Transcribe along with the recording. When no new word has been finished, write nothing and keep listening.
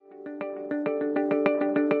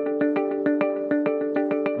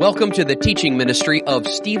Welcome to the teaching ministry of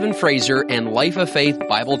Stephen Fraser and Life of Faith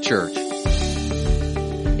Bible Church,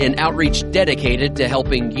 an outreach dedicated to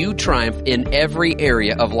helping you triumph in every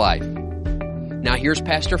area of life. Now here's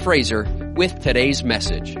Pastor Fraser with today's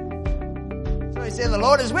message. So he said, the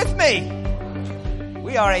Lord is with me.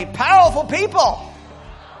 We are a powerful people.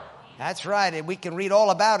 That's right, and we can read all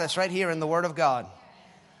about us right here in the Word of God.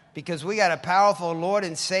 Because we got a powerful Lord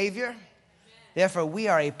and Savior. Therefore, we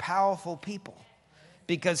are a powerful people.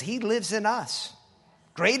 Because He lives in us.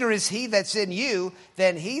 Greater is He that's in you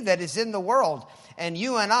than he that is in the world. And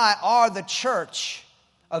you and I are the church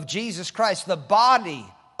of Jesus Christ, the body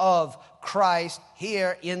of Christ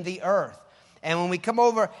here in the earth. And when we come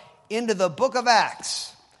over into the book of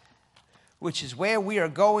Acts, which is where we are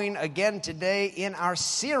going again today in our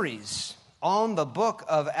series on the book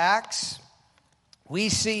of Acts, we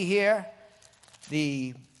see here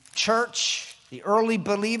the church, the early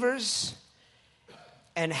believers,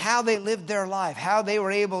 and how they lived their life, how they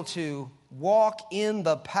were able to walk in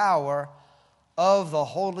the power of the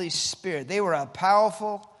Holy Spirit. They were a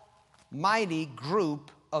powerful, mighty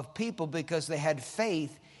group of people because they had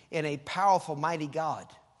faith in a powerful, mighty God.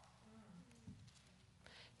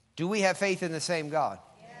 Do we have faith in the same God?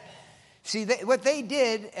 Yes. See, what they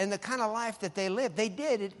did and the kind of life that they lived, they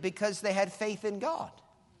did it because they had faith in God.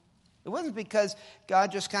 It wasn't because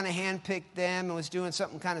God just kind of handpicked them and was doing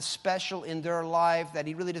something kind of special in their life that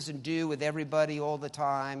He really doesn't do with everybody all the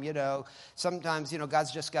time. You know, sometimes,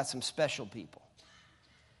 God's just got some special people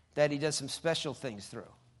that He does some special things through.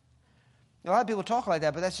 A lot of people talk like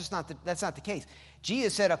that, but that's not the case.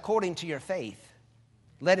 Jesus said, according to your faith,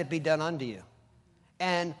 let it be done unto you.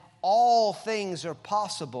 And all things are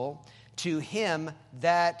possible to him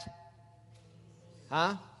that,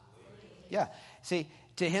 See,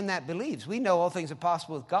 to him that believes. We know all things are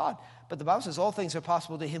possible with God, but the Bible says all things are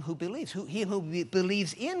possible to him who believes. He who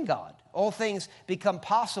believes in God. All things become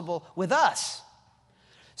possible with us.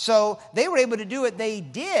 So they were able to do what they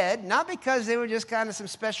did, not because they were just kind of some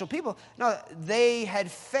special people. No, they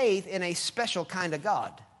had faith in a special kind of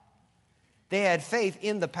God. They had faith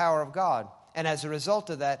in the power of God. And as a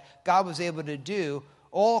result of that, God was able to do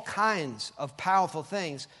all kinds of powerful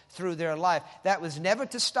things through their life. That was never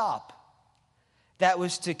to stop. That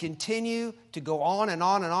was to continue to go on and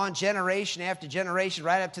on and on, generation after generation,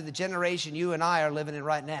 right up to the generation you and I are living in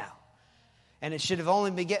right now. And it should have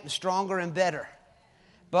only been getting stronger and better.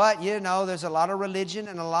 But, there's a lot of religion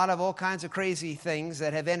and a lot of all kinds of crazy things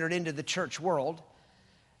that have entered into the church world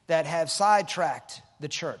that have sidetracked the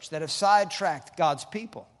church, that have sidetracked God's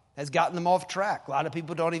people. Has gotten them off track. A lot of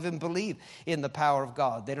people don't even believe in the power of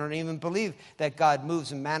God. They don't even believe that God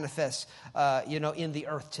moves and manifests, in the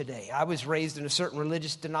earth today. I was raised in a certain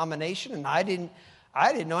religious denomination, and I didn't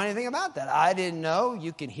know anything about that. I didn't know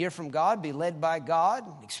you can hear from God, be led by God,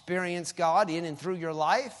 experience God in and through your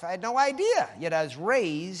life. I had no idea. Yet I was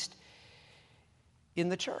raised in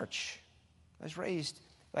the church. I was raised,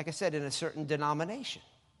 like I said, in a certain denomination.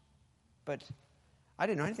 But I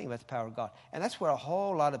didn't know anything about the power of God. And that's where a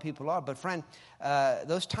whole lot of people are. But friend,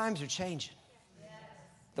 those times are changing. Yes.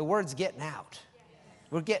 The word's getting out. Yes.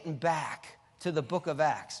 We're getting back to the book of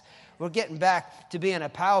Acts. We're getting back to being a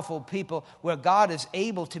powerful people where God is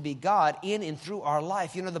able to be God in and through our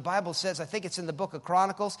life. The Bible says, I think it's in the book of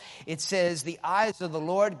Chronicles, it says, the eyes of the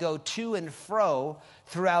Lord go to and fro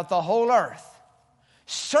throughout the whole earth,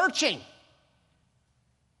 searching.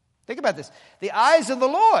 Think about this. The eyes of the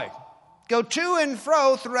Lord go to and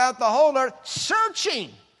fro throughout the whole earth, searching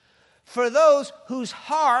for those whose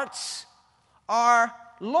hearts are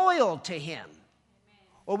loyal to Him.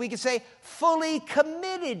 Or we could say, fully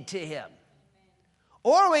committed to Him.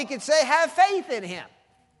 Or we could say, have faith in Him.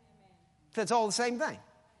 That's all the same thing.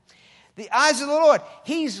 The eyes of the Lord,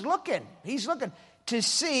 He's looking to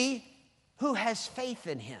see who has faith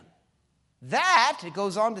in Him. That, it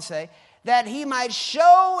goes on to say, that He might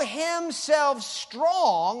show Himself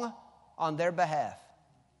strong on their behalf.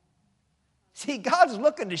 See, God's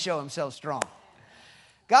looking to show Himself strong.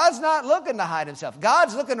 God's not looking to hide Himself.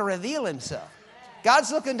 God's looking to reveal Himself.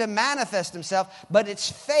 God's looking to manifest Himself, but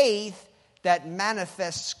it's faith that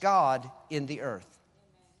manifests God in the earth.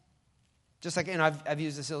 Just like, I've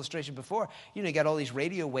used this illustration before. You got all these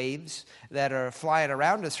radio waves that are flying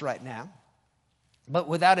around us right now. But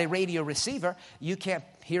without a radio receiver, you can't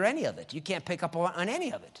hear any of it. You can't pick up on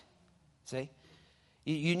any of it. See?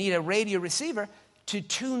 You need a radio receiver to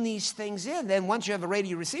tune these things in. Then once you have a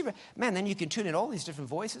radio receiver, then you can tune in all these different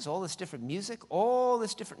voices, all this different music, all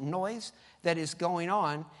this different noise that is going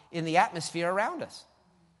on in the atmosphere around us.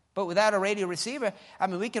 But without a radio receiver,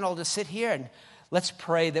 we can all just sit here and let's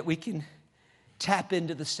pray that we can tap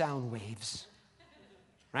into the sound waves.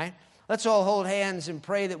 right? Let's all hold hands and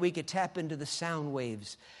pray that we could tap into the sound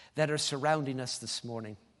waves that are surrounding us this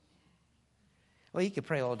morning. Well, you could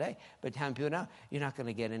pray all day, but how many people know you're not going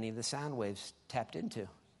to get any of the sound waves tapped into,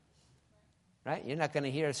 right? You're not going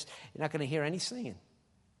to hear any singing.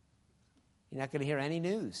 You're not going to hear any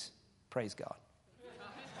news. Praise God.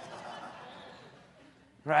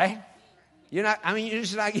 Right? You're not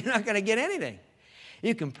going to get anything.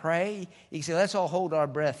 You can pray. You can say, let's all hold our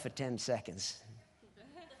breath for 10 seconds.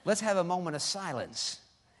 Let's have a moment of silence.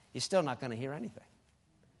 You're still not going to hear anything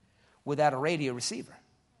without a radio receiver.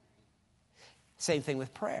 Same thing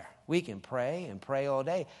with prayer. We can pray and pray all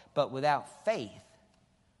day, but without faith,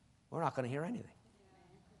 we're not going to hear anything.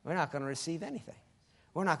 We're not going to receive anything.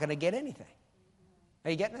 We're not going to get anything. Are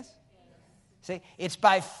you getting this? See, it's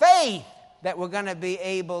by faith that we're going to be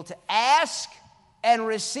able to ask and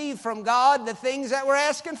receive from God the things that we're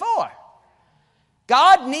asking for.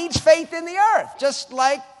 God needs faith in the earth, just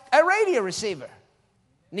like a radio receiver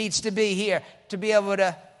needs to be here to be able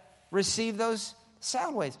to receive those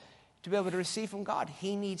sound waves, to be able to receive from God.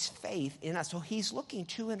 He needs faith in us. So he's looking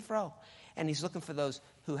to and fro, and he's looking for those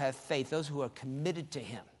who have faith, those who are committed to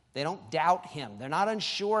him. They don't doubt him. They're not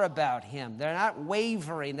unsure about him. They're not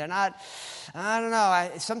wavering. They're not, I don't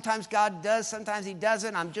know. Sometimes God does, sometimes he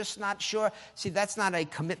doesn't. I'm just not sure. See, that's not a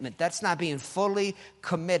commitment. That's not being fully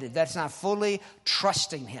committed. That's not fully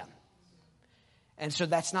trusting him. And so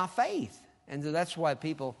that's not faith. And so that's why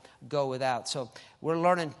people go without. So we're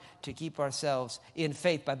learning to keep ourselves in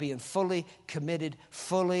faith by being fully committed,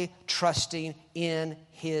 fully trusting in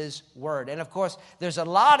his word. And of course, there's a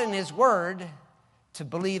lot in his word to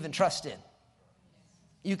believe and trust in.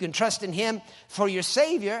 You can trust in him for your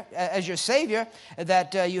Savior, as your Savior,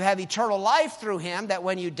 that you have eternal life through him, that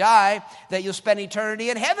when you die, that you'll spend eternity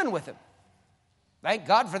in heaven with him. Thank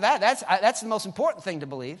God for that. That's the most important thing to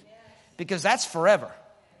believe, because that's forever.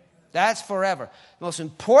 That's forever. The most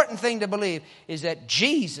important thing to believe is that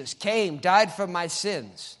Jesus came, died for my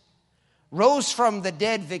sins, rose from the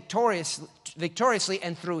dead victoriously,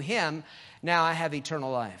 and through him, now I have eternal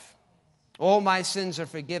life. All my sins are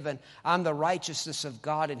forgiven. I'm the righteousness of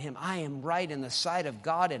God in him. I am right in the sight of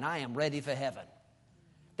God, and I am ready for heaven.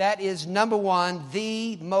 That is, number one,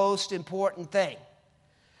 the most important thing.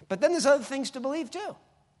 But then there's other things to believe too.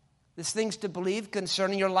 There's things to believe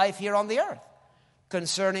concerning your life here on the earth,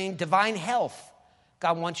 concerning divine health.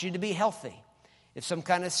 God wants you to be healthy. If some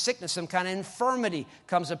kind of sickness, some kind of infirmity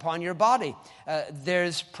comes upon your body,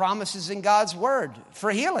 there's promises in God's word for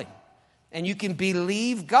healing. And you can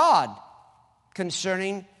believe God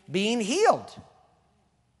concerning being healed.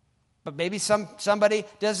 But maybe somebody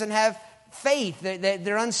doesn't have faith.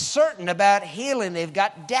 They're uncertain about healing. They've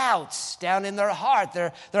got doubts down in their heart.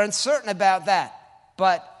 They're uncertain about that.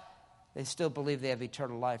 But they still believe they have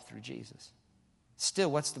eternal life through Jesus. Still,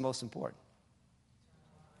 what's the most important?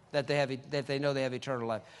 That they know they have eternal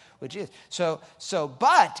life with Jesus.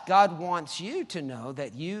 But God wants you to know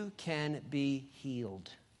that you can be healed.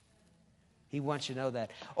 He wants you to know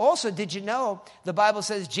that. Also, did you know the Bible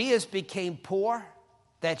says Jesus became poor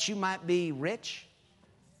that you might be rich?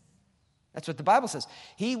 That's what the Bible says.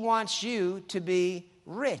 He wants you to be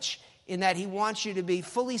rich in that he wants you to be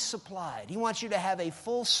fully supplied. He wants you to have a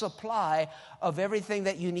full supply of everything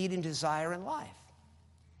that you need and desire in life.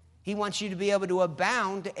 He wants you to be able to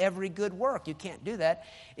abound to every good work. You can't do that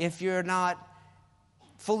if you're not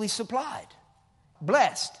fully supplied,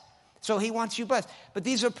 blessed. So he wants you blessed. But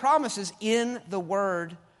these are promises in the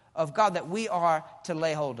word of God that we are to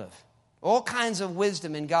lay hold of. All kinds of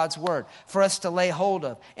wisdom in God's word for us to lay hold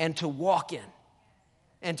of and to walk in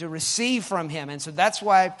and to receive from him. And so that's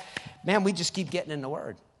why, man, we just keep getting in the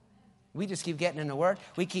word. We just keep getting in the word.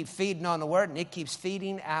 We keep feeding on the word, and it keeps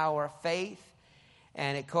feeding our faith.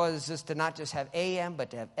 And it causes us to not just have AM, but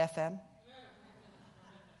to have FM.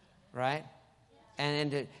 Right?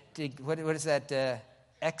 And then what is that?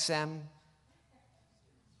 XM,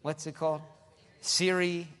 what's it called?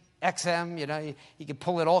 Siri, XM, you can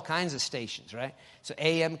pull in all kinds of stations, right? So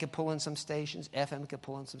AM can pull in some stations, FM can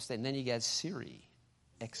pull in some stations. And then you got Siri,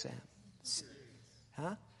 XM.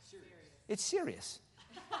 Huh? It's serious.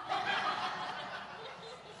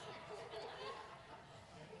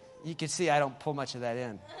 You can see I don't pull much of that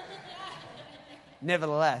in.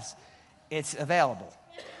 Nevertheless, it's available.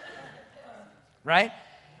 Right?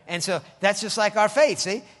 And so that's just like our faith,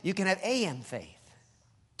 see? You can have AM faith.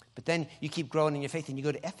 But then you keep growing in your faith and you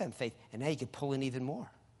go to FM faith, and now you can pull in even more.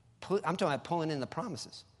 I'm talking about pulling in the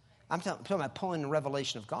promises. I'm talking about pulling in the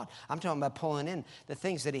revelation of God. I'm talking about pulling in the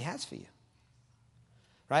things that he has for you.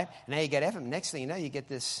 Right? And now you get FM. Next thing you know, you get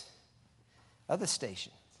this other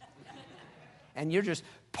station. And you're just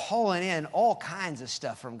pulling in all kinds of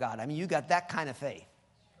stuff from God. I mean, you got that kind of faith.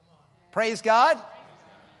 Praise God.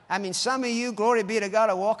 I mean, some of you, glory be to God,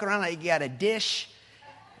 are walking around like you got a dish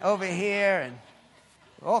over here and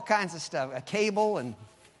all kinds of stuff, a cable, and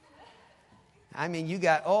I mean, you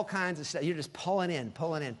got all kinds of stuff. You're just pulling in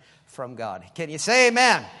from God. Can you say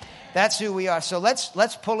amen? That's who we are. So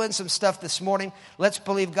let's pull in some stuff this morning. Let's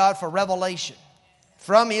believe God for revelation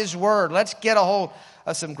from His Word. Let's get a hold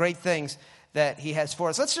of some great things that He has for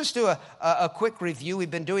us. Let's just do a quick review.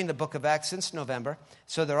 We've been doing the book of Acts since November,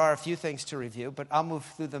 so there are a few things to review, but I'll move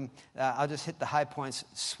through them. I'll just hit the high points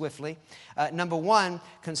swiftly. Number one,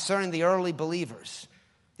 concerning the early believers,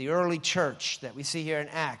 the early church that we see here in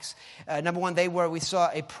Acts. Number one, we saw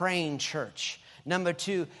a praying church. Number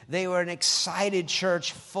two, they were an excited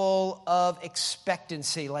church full of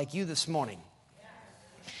expectancy, like you this morning.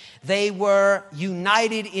 They were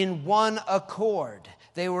united in one accord.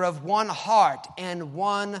 They were of one heart and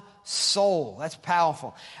one soul. That's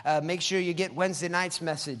powerful. Make sure you get Wednesday night's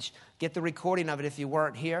message. Get the recording of it if you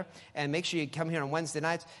weren't here. And make sure you come here on Wednesday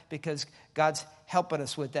nights because God's helping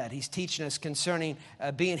us with that. He's teaching us concerning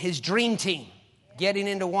being His dream team, getting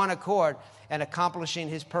into one accord and accomplishing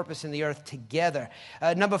His purpose in the earth together.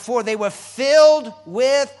 Number four, they were filled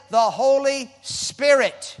with the Holy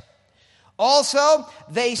Spirit. Also,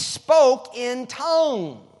 they spoke in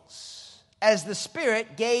tongues as the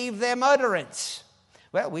Spirit gave them utterance.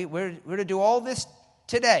 Well, we're to do all this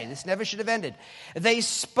today. This never should have ended. They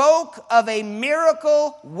spoke of a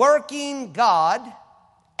miracle-working God,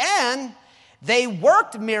 and they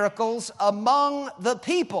worked miracles among the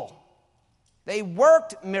people. They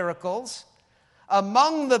worked miracles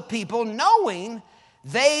among the people, knowing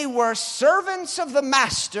they were servants of the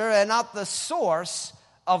Master and not the source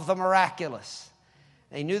of the miraculous.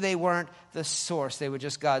 They knew they weren't the source. They were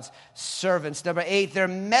just God's servants. Number 8, their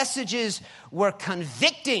messages were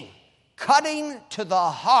convicting, cutting to the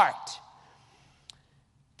heart.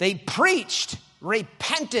 They preached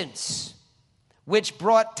repentance, which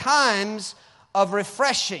brought times of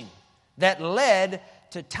refreshing that led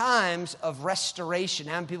to times of restoration.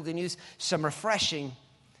 How many people can use some refreshing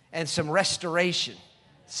and some restoration,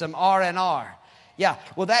 some R&R? Yeah,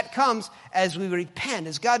 well, that comes as we repent,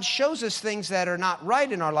 as God shows us things that are not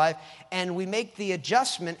right in our life, and we make the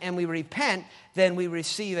adjustment and we repent, then we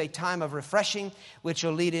receive a time of refreshing, which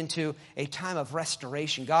will lead into a time of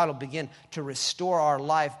restoration. God will begin to restore our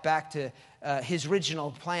life back to His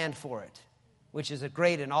original plan for it, which is a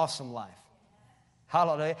great and awesome life.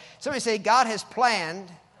 Hallelujah. Somebody say, God has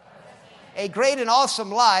planned a great and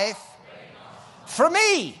awesome life for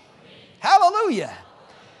me. Hallelujah.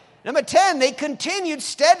 Number 10, they continued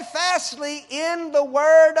steadfastly in the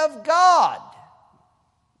Word of God.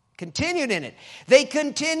 Continued in it. They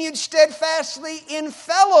continued steadfastly in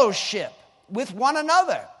fellowship with one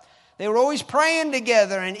another. They were always praying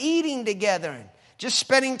together and eating together and just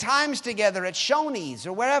spending times together at Shoney's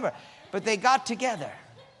or wherever. But they got together.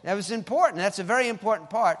 That was important. That's a very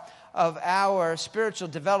important part of our spiritual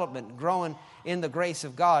development. Growing in the grace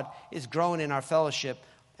of God is growing in our fellowship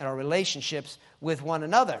and our relationships with one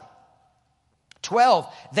another.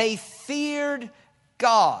 12, they feared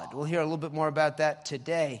God. We'll hear a little bit more about that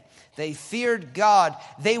today. They feared God.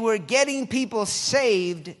 They were getting people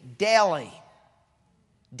saved daily.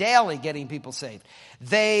 Daily getting people saved.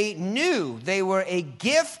 They knew they were a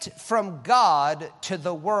gift from God to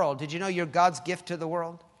the world. Did you know you're God's gift to the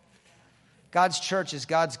world? God's church is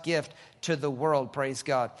God's gift to the world, praise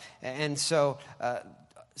God. And so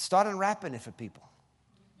start unwrapping it for people.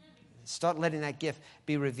 Start letting that gift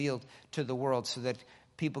be revealed to the world so that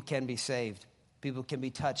people can be saved. People can be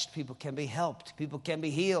touched. People can be helped. People can be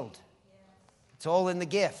healed. It's all in the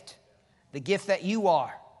gift that you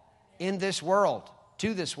are in this world,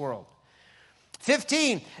 to this world.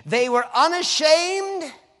 15, they were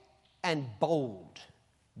unashamed and bold.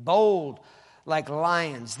 Bold like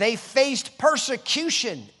lions. They faced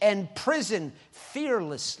persecution and prison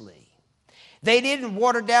fearlessly. They didn't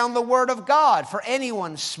water down the Word of God for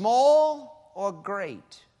anyone, small or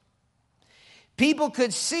great. People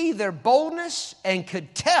could see their boldness and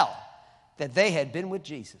could tell that they had been with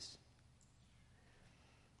Jesus.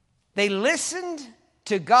 They listened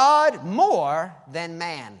to God more than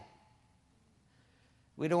man.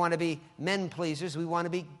 We don't want to be men pleasers. We want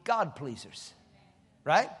to be God pleasers.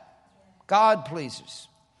 Right? God pleasers.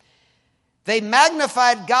 They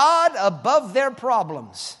magnified God above their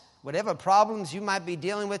problems. Whatever problems you might be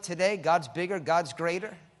dealing with today, God's bigger, God's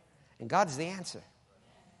greater, and God's the answer.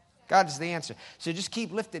 God is the answer. So just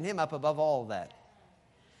keep lifting Him up above all that.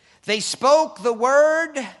 They spoke the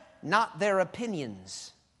word, not their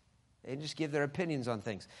opinions. They just give their opinions on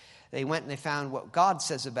things. They went and they found what God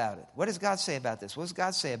says about it. What does God say about this? What does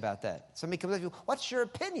God say about that? Somebody comes up to you, what's your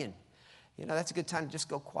opinion? That's a good time to just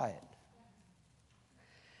go quiet.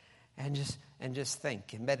 And just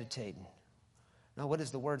think and meditate. No, what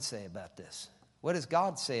does the Word say about this? What does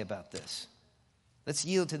God say about this? Let's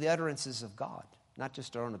yield to the utterances of God, not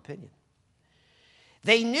just our own opinion.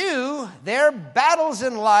 They knew their battles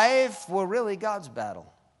in life were really God's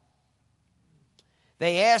battle.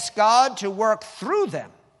 They asked God to work through them,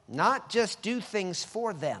 not just do things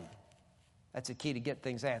for them. That's a key to get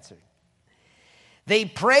things answered. They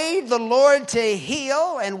prayed the Lord to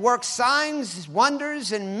heal and work signs,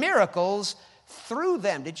 wonders, and miracles through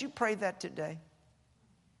them. Did you pray that today?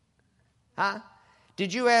 Huh?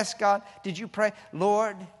 Did you ask God? Did you pray,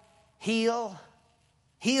 Lord, heal?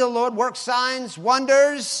 Heal, Lord, work signs,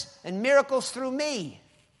 wonders, and miracles through me.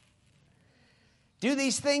 Do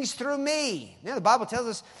these things through me. The Bible tells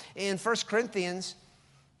us in 1 Corinthians,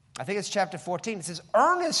 I think it's chapter 14, it says,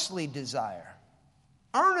 earnestly desire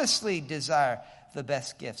the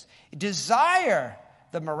best gifts. Desire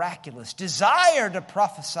the miraculous. Desire to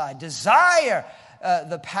prophesy. Desire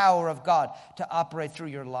the power of God to operate through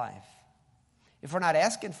your life. If we're not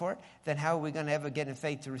asking for it, then how are we going to ever get in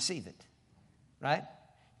faith to receive it? Right?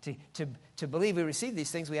 To believe we receive these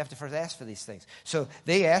things, we have to first ask for these things. So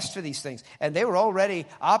they asked for these things, and they were already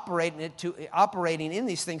operating in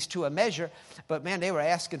these things to a measure, but man, they were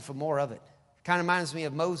asking for more of it. Kind of reminds me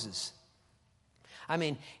of Moses. I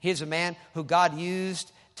mean, here's a man who God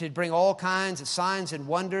used to bring all kinds of signs and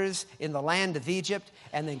wonders in the land of Egypt.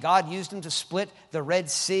 And then God used him to split the Red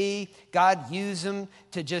Sea. God used him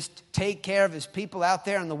to just take care of his people out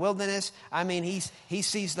there in the wilderness. I mean, he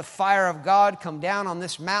sees the fire of God come down on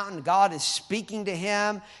this mountain. God is speaking to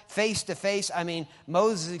him face to face. I mean,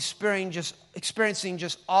 Moses is experiencing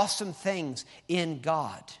just awesome things in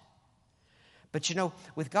God. But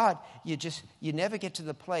with God, you never get to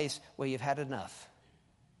the place where you've had enough.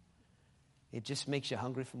 It just makes you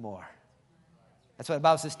hungry for more. That's why the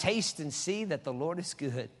Bible says, taste and see that the Lord is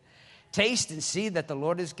good. Taste and see that the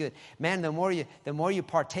Lord is good. Man, the more you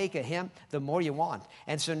partake of him, the more you want.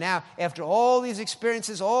 And so now, after all these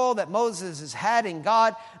experiences, all that Moses has had in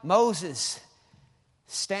God, Moses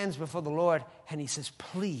stands before the Lord and he says,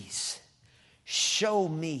 please show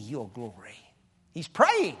me your glory. He's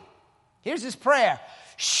praying. Here's his prayer.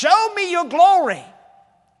 Show me your glory.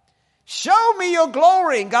 Show me your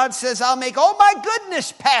glory. And God says, I'll make all my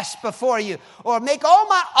goodness pass before you, or make all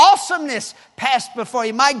my awesomeness pass before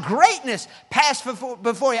you, my greatness pass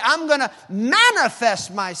before you. I'm going to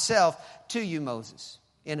manifest myself to you, Moses,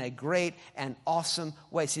 in a great and awesome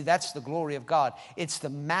way. See, that's the glory of God. It's the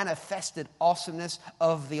manifested awesomeness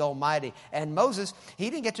of the Almighty. And Moses, he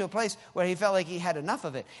didn't get to a place where he felt like he had enough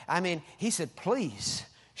of it. I mean, he said, please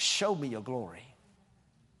show me your glory.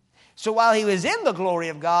 So while he was in the glory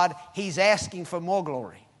of God, he's asking for more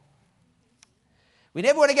glory. We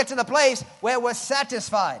never want to get to the place where we're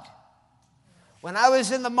satisfied. When I was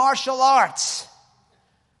in the martial arts,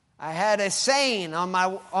 I had a saying on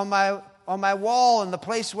my wall in the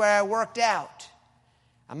place where I worked out.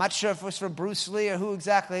 I'm not sure if it was from Bruce Lee or who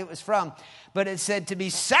exactly it was from, but it said, to be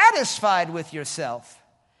satisfied with yourself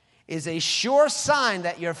is a sure sign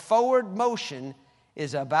that your forward motion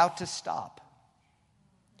is about to stop.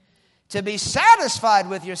 To be satisfied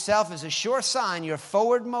with yourself is a sure sign your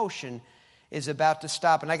forward motion is about to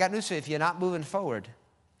stop. And I got news for you. If you're not moving forward,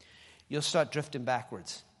 you'll start drifting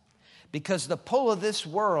backwards. Because the pull of this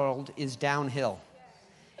world is downhill.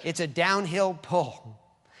 It's a downhill pull.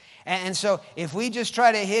 And so if we just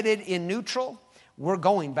try to hit it in neutral, we're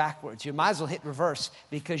going backwards. You might as well hit reverse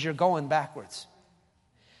because you're going backwards.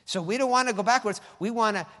 So we don't want to go backwards. We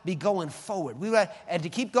want to be going forward. And to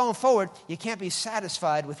keep going forward, you can't be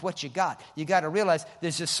satisfied with what you got. You got to realize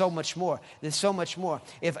there's just so much more. There's so much more.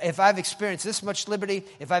 If I've experienced this much liberty,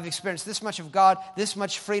 if I've experienced this much of God, this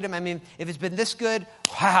much freedom, I mean, if it's been this good,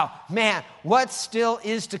 wow, man, what still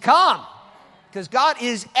is to come? Because God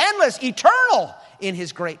is endless, eternal in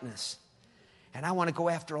his greatness. And I want to go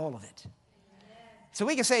after all of it. So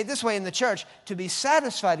we can say it this way in the church: to be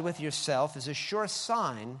satisfied with yourself is a sure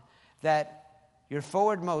sign that your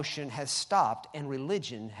forward motion has stopped and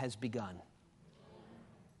religion has begun.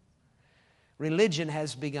 Religion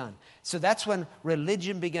has begun. So that's when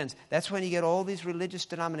religion begins. That's when you get all these religious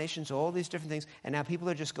denominations, all these different things, and now people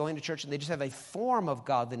are just going to church and they just have a form of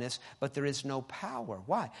godliness, but there is no power.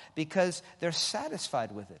 Why? Because they're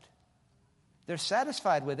satisfied with it. They're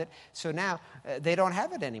satisfied with it, so now they don't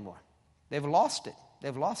have it anymore. They've lost it.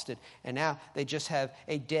 They've lost it. And now they just have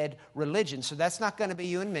a dead religion. So that's not going to be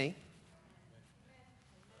you and me.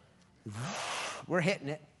 We're hitting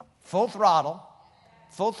it. Full throttle.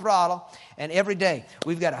 Full throttle. And every day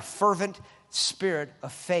we've got a fervent spirit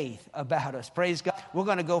of faith about us. Praise God. We're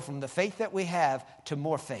going to go from the faith that we have to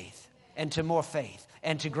more faith and to more faith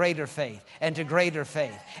and to greater faith and to greater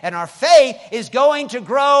faith. And our faith is going to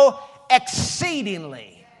grow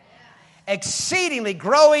exceedingly. Exceedingly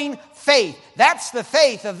growing faith. That's the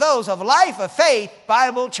faith of those of Life of Faith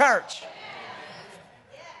Bible Church.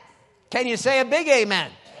 Can you say a big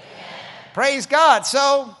amen? Amen. Praise God.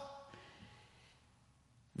 So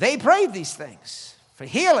they prayed these things for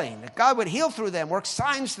healing, that God would heal through them, work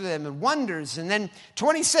signs through them and wonders. And then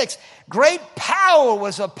 26, great power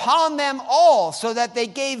was upon them all, so that they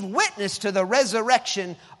gave witness to the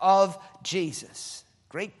resurrection of Jesus.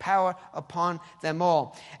 Great power upon them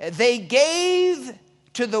all. They gave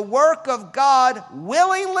to the work of God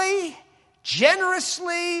willingly,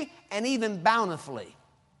 generously, and even bountifully.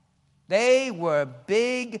 They were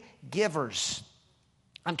big givers.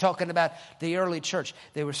 I'm talking about the early church.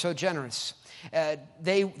 They were so generous.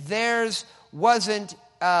 There wasn't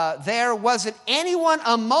anyone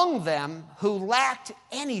among them who lacked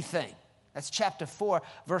anything. That's chapter 4,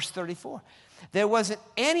 verse 34. There wasn't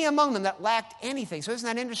any among them that lacked anything. So isn't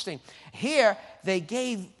that interesting? Here, they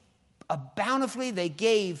gave bountifully, they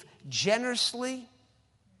gave generously,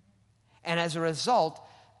 and as a result,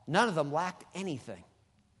 none of them lacked anything.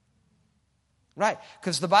 Right,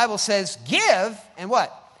 because the Bible says, give, and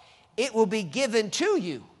what? It will be given to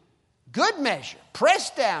you. Good measure,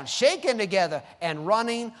 pressed down, shaken together, and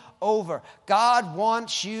running over. God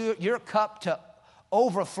wants your cup to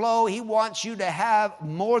overflow. He wants you to have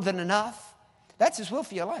more than enough. That's His will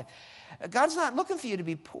for your life. God's not looking for you to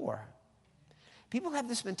be poor. People have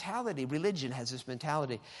this mentality, religion has this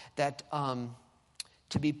mentality, that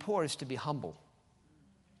to be poor is to be humble.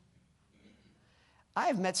 I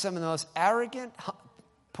have met some of the most arrogant,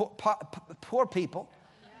 poor people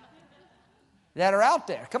that are out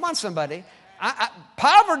there. Come on, somebody.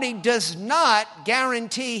 Poverty does not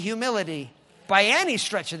guarantee humility by any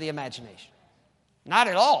stretch of the imagination. Not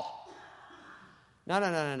at all.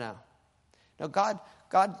 No. No,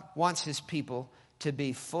 God wants His people to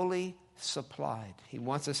be fully supplied. He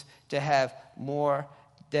wants us to have more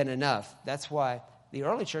than enough. That's why the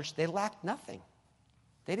early church, they lacked nothing.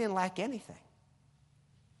 They didn't lack anything.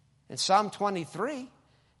 And Psalm 23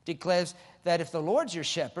 declares that if the Lord's your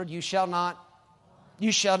shepherd, you shall not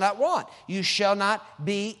want. You shall not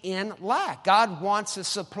be in lack. God wants to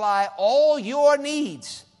supply all your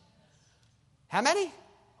needs. How many?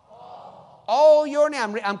 All your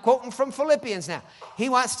needs. I'm quoting from Philippians now. He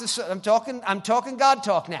wants to. I'm talking God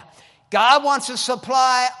talk now. God wants to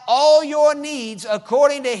supply all your needs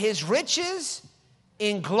according to His riches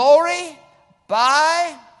in glory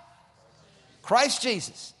by Christ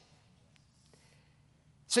Jesus.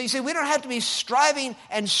 So you see, we don't have to be striving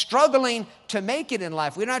and struggling to make it in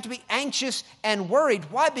life. We don't have to be anxious and worried.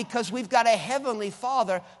 Why? Because we've got a heavenly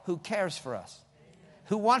Father who cares for us,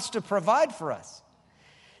 who wants to provide for us.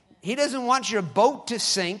 He doesn't want your boat to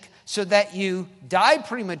sink so that you die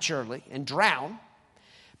prematurely and drown,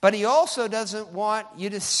 but He also doesn't want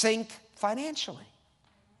you to sink financially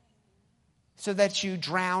so that you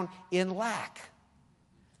drown in lack.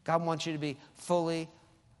 God wants you to be fully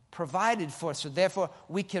provided for. So therefore,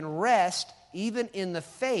 we can rest even in the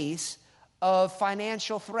face of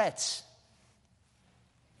financial threats.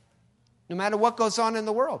 No matter what goes on in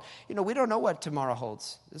the world. You know, we don't know what tomorrow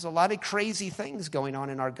holds. There's a lot of crazy things going on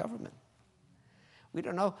in our government. We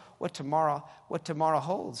don't know what tomorrow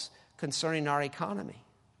holds concerning our economy.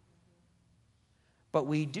 But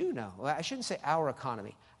we do know, well, I shouldn't say our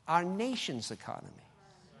economy, our nation's economy.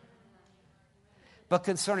 But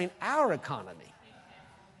concerning our economy,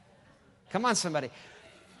 come on, somebody.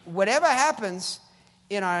 Whatever happens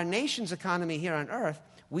in our nation's economy here on earth,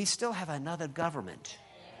 we still have another government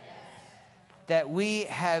that we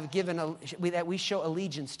have that we show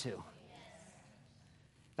allegiance to.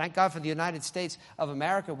 Thank God for the United States of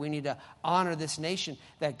America. We need to honor this nation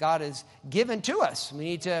that God has given to us. We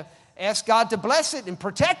need to ask God to bless it and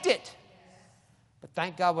protect it. But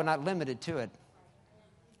thank God we're not limited to it.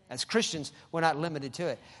 As Christians, we're not limited to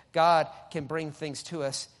it. God can bring things to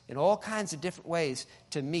us in all kinds of different ways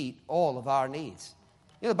to meet all of our needs.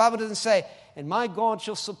 You know, the Bible doesn't say, and my God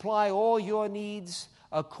shall supply all your needs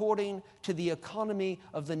according to the economy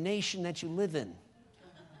of the nation that you live in.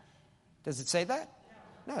 Does it say that?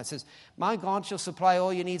 No, it says, my God shall supply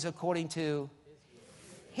all your needs according to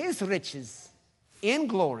His riches in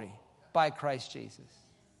glory by Christ Jesus.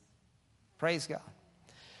 Praise God.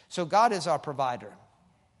 So God is our provider.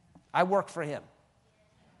 I work for Him.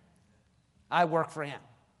 I work for Him.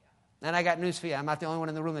 And I got news for you. I'm not the only one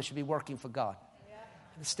in the room that should be working for God.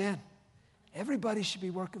 Understand? Everybody should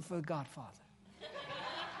be working for the Godfather.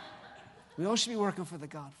 We all should be working for the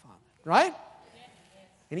Godfather, right?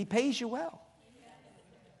 And he pays you well.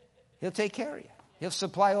 He'll take care of you. He'll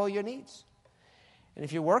supply all your needs. And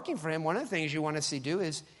if you're working for him, one of the things you want to see do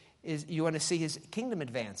is you want to see his kingdom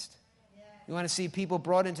advanced. You want to see people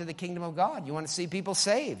brought into the kingdom of God. You want to see people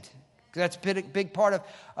saved. That's a big part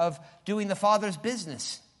of doing the Father's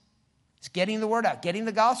business. It's getting the word out, getting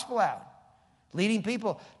the gospel out, leading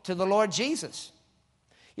people to the Lord Jesus.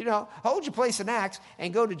 You know, hold your place in Acts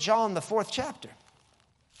and go to John, the 4th chapter.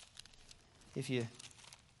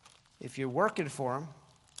 If you're working for him,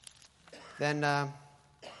 then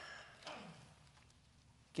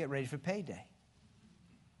get ready for payday.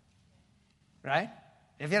 Right?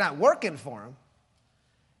 If you're not working for him,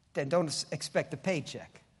 then don't expect a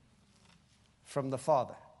paycheck from the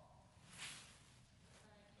Father.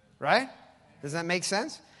 Right? Does that make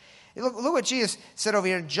sense? Look what Jesus said over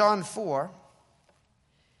here in John 4.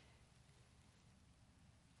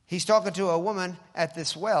 He's talking to a woman at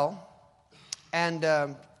this well,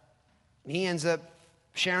 and he ends up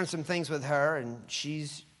sharing some things with her, and she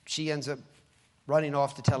ends up running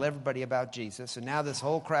off to tell everybody about Jesus. And now this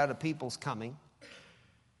whole crowd of people's coming.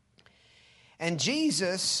 And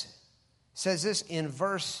Jesus says this in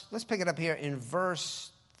let's pick it up here in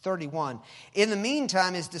verse 31. In the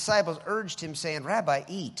meantime, his disciples urged him, saying, Rabbi,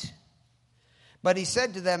 eat. But he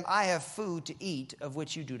said to them, I have food to eat of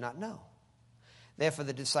which you do not know. Therefore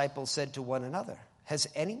the disciples said to one another, has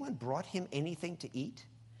anyone brought him anything to eat?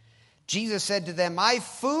 Jesus said to them, my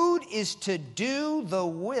food is to do the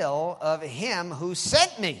will of him who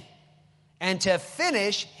sent me and to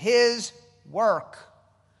finish his work.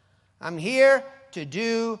 I'm here to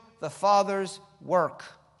do the Father's work.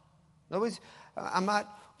 In other words, I'm not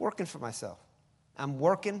working for myself. I'm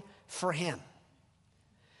working for him.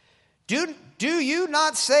 Do you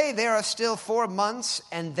not say there are still 4 months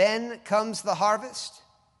and then comes the harvest?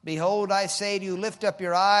 Behold, I say to you, lift up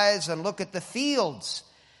your eyes and look at the fields,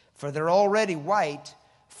 for they're already white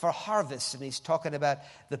for harvest. And he's talking about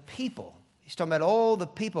the people. He's talking about all the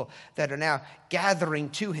people that are now gathering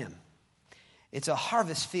to him. It's a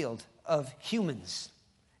harvest field of humans.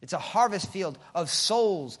 It's a harvest field of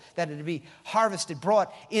souls that are to be harvested,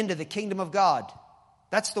 brought into the kingdom of God.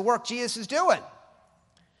 That's the work Jesus is doing.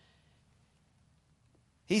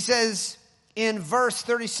 He says in verse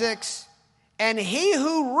 36, and he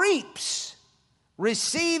who reaps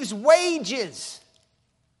receives wages.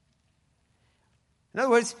 In other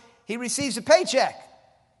words, he receives a paycheck.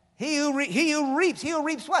 He who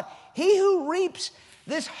reaps what? He who reaps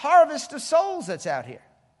this harvest of souls that's out here.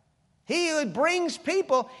 He who brings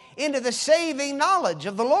people into the saving knowledge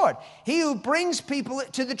of the Lord. He who brings people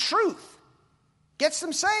to the truth. Gets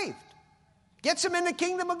them saved. Gets them in the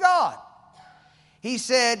kingdom of God. He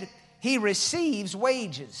said he receives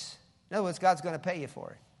wages. In other words, God's going to pay you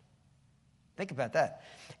for it. Think about that.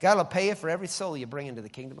 God will pay you for every soul you bring into the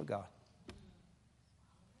kingdom of God.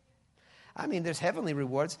 I mean, there's heavenly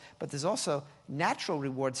rewards, but there's also natural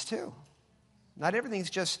rewards too. Not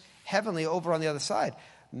everything's just heavenly over on the other side.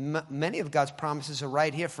 Many of God's promises are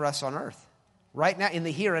right here for us on earth. Right now, in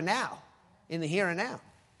the here and now. In the here and now.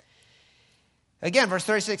 Again, verse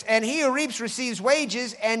 36, and he who reaps receives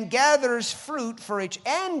wages and gathers fruit for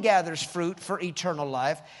eternal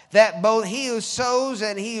life, that both he who sows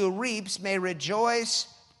and he who reaps may rejoice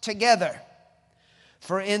together.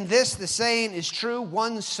 For in this the saying is true,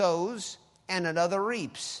 one sows and another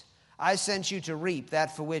reaps. I sent you to reap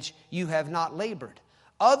that for which you have not labored.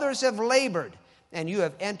 Others have labored, and you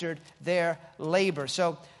have entered their labor.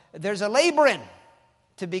 So there's a laboring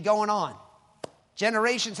to be going on.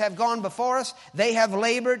 Generations have gone before us. They have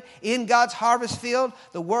labored in God's harvest field.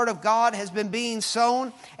 The word of God has been being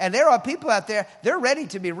sown. And there are people out there, they're ready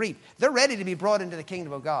to be reaped. They're ready to be brought into the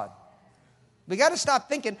kingdom of God. We got to stop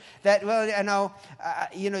thinking that,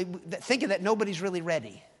 thinking that nobody's really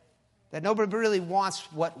ready. That nobody really wants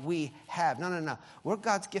what we have. No. We're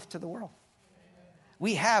God's gift to the world.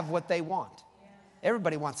 We have what they want.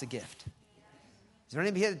 Everybody wants a gift. Is there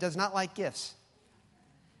anybody here that does not like gifts?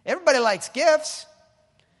 Everybody likes gifts.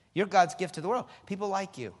 You're God's gift to the world. People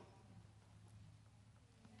like you.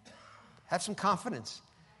 Have some confidence.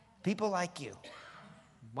 People like you.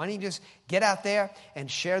 Why don't you just get out there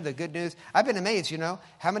and share the good news? I've been amazed,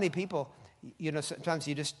 how many people, sometimes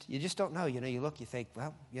you just don't know. You look, you think,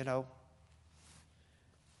 well,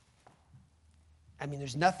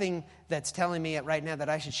 there's nothing that's telling me right now that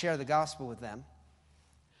I should share the gospel with them.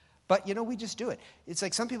 But, we just do it. It's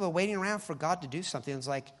like some people are waiting around for God to do something. It's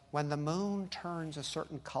like when the moon turns a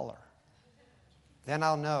certain color, then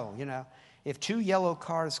I'll know, If 2 yellow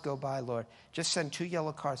cars go by, Lord, just send 2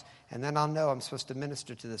 yellow cars, and then I'll know I'm supposed to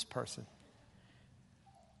minister to this person.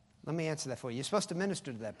 Let me answer that for you. You're supposed to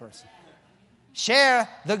minister to that person. Share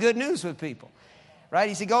the good news with people. Right?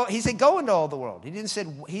 He said, go into all the world. He didn't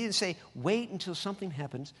say, wait until something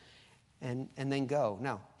happens and then go.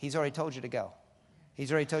 No, he's already told you to go.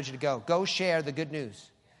 He's already told you to go. Go share the good news.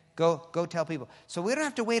 Go tell people. So we don't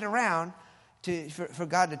have to wait around for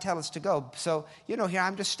God to tell us to go. So, here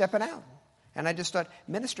I'm just stepping out. And I just start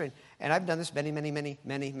ministering. And I've done this many, many, many,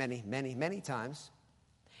 many, many, many, many times.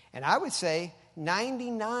 And I would say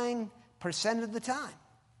 99% of the time,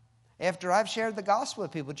 after I've shared the gospel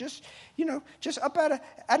with people, just up out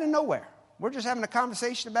of nowhere. We're just having a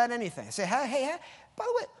conversation about anything. I say, hey, by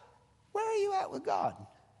the way, where are you at with God?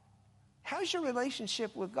 How's your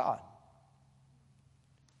relationship with God?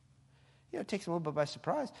 It takes them a little bit by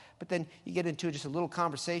surprise. But then you get into just a little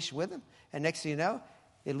conversation with them. And next thing you know,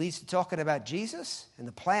 it leads to talking about Jesus and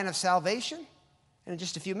the plan of salvation. And in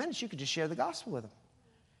just a few minutes, you could just share the gospel with them.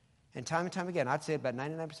 And time again, I'd say about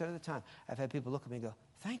 99% of the time, I've had people look at me and go,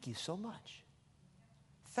 thank you so much.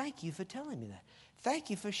 Thank you for telling me that. Thank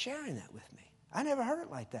you for sharing that with me. I never heard it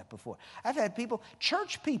like that before. I've had people,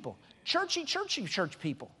 churchy church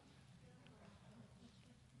people,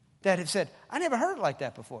 that have said, I never heard it like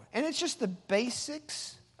that before. And it's just the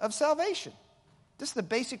basics of salvation. This is the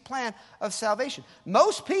basic plan of salvation.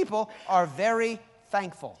 Most people are very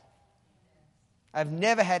thankful. I've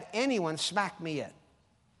never had anyone smack me yet.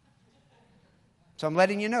 So I'm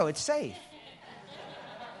letting you know it's safe.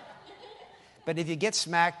 But if you get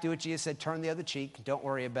smacked, do what Jesus said, turn the other cheek. Don't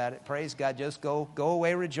worry about it. Praise God. Just go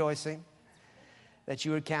away rejoicing that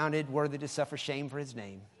you were counted worthy to suffer shame for his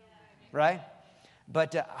name. Right?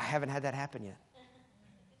 But I haven't had that happen yet.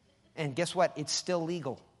 And guess what? It's still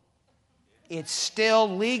legal. It's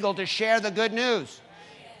still legal to share the good news.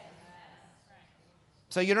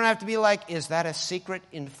 So you don't have to be like, is that a secret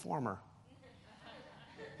informer?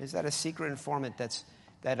 Is that a secret informant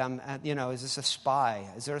is this a spy?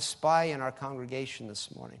 Is there a spy in our congregation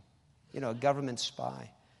this morning? A government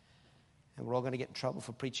spy. And we're all going to get in trouble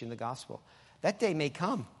for preaching the gospel. That day may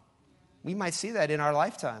come. We might see that in our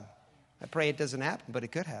lifetime. I pray it doesn't happen, but it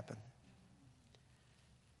could happen.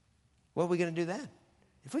 What are we going to do then?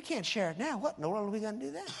 If we can't share it now, what in the world are we going to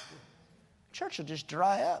do then? Church will just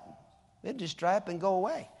dry up. It'll just dry up and go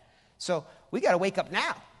away. So we got to wake up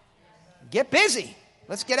now. Get busy.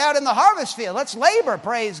 Let's get out in the harvest field. Let's labor,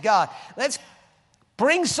 praise God. Let's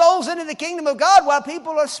bring souls into the kingdom of God while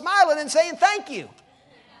people are smiling and saying thank you.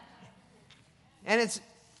 And it's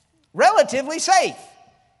relatively safe.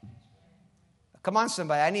 Come on,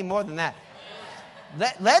 somebody. I need more than that.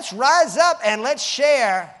 Let's rise up and let's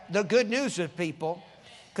share the good news with people,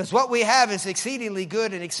 because what we have is exceedingly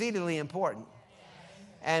good and exceedingly important.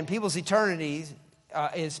 And people's eternity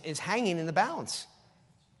is hanging in the balance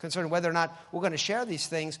concerning whether or not we're going to share these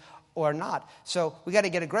things or not. So we got to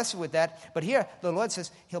get aggressive with that. But here, the Lord says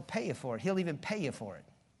he'll pay you for it. He'll even pay you for it.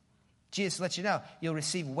 Jesus lets you know you'll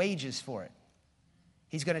receive wages for it.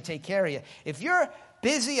 He's going to take care of you. If you're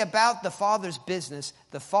busy about the Father's business,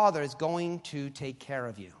 the Father is going to take care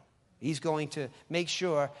of you. He's going to make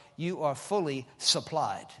sure you are fully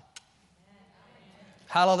supplied.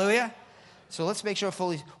 Hallelujah. So let's make sure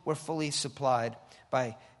we're fully supplied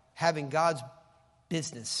by having God's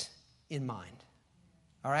business in mind.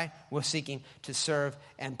 All right? We're seeking to serve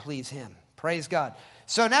and please him. Praise God.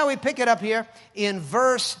 So now we pick it up here in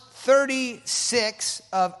verse 36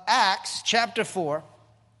 of Acts chapter 4.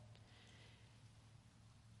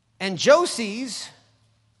 And Joses,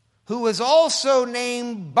 who was also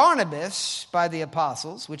named Barnabas by the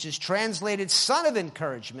apostles, which is translated son of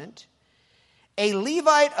encouragement, a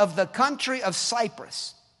Levite of the country of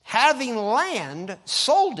Cyprus, having land,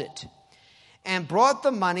 sold it, and brought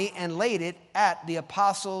the money and laid it at the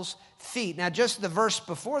apostles' feet. Now, just the verse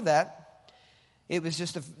before that, it was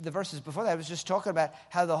just the verses before that, it was just talking about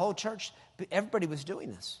how the whole church, everybody was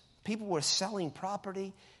doing this. People were selling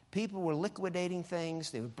property. People were liquidating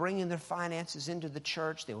things. They were bringing their finances into the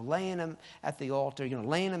church. They were laying them at the altar,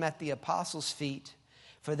 laying them at the apostles' feet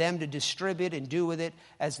for them to distribute and do with it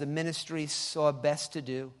as the ministry saw best to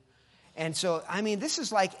do. And so, this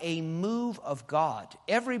is like a move of God.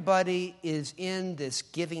 Everybody is in this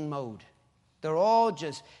giving mode. They're all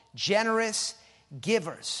just generous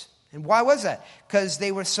givers. And why was that? Because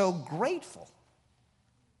they were so grateful.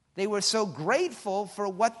 They were so grateful for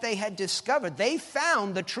what they had discovered. They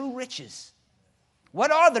found the true riches.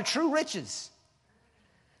 What are the true riches?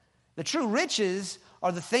 The true riches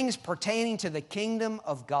are the things pertaining to the kingdom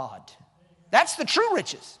of God. That's the true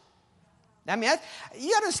riches. I mean,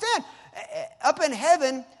 you understand, up in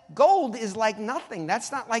heaven, gold is like nothing.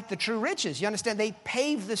 That's not like the true riches. You understand? They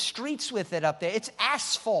pave the streets with it up there. It's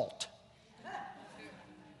asphalt.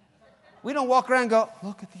 We don't walk around and go,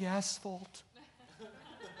 look at the asphalt.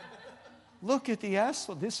 Look at the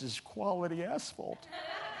asphalt. This is quality asphalt.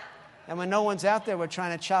 And when no one's out there, we're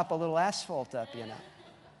trying to chop a little asphalt up,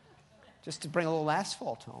 just to bring a little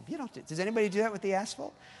asphalt home. Does anybody do that with the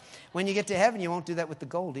asphalt? When you get to heaven, you won't do that with the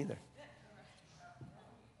gold either.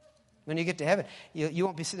 When you get to heaven, you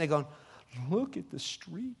won't be sitting there going, look at the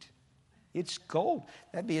street. It's gold.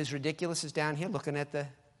 That'd be as ridiculous as down here looking at the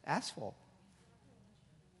asphalt.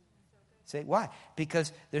 Say, why?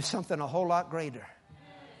 Because there's something a whole lot greater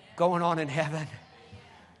going on in heaven.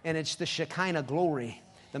 And it's the Shekinah glory,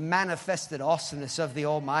 the manifested awesomeness of the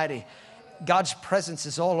Almighty. God's presence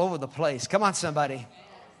is all over the place. Come on, somebody.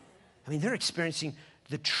 I mean, they're experiencing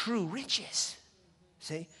the true riches.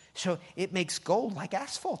 See? So it makes gold like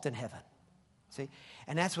asphalt in heaven. See?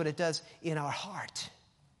 And that's what it does in our heart.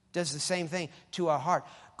 It does the same thing to our heart.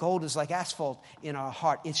 Gold is like asphalt in our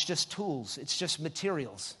heart. It's just tools. It's just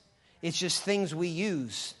materials. It's just things we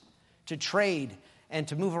use to trade and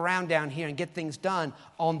to move around down here and get things done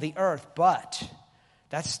on the earth. But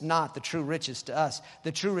that's not the true riches to us.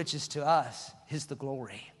 The true riches to us is the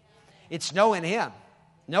glory. It's knowing Him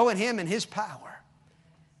and His power.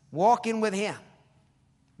 Walking with Him.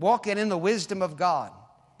 Walking in the wisdom of God.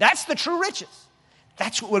 That's the true riches.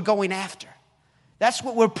 That's what we're going after. That's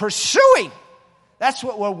what we're pursuing. That's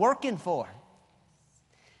what we're working for.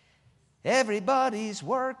 Everybody's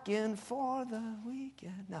working for the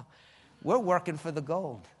weekend. No, we're working for the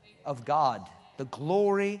gold of God, the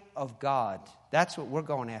glory of God. That's what we're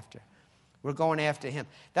going after. We're going after Him.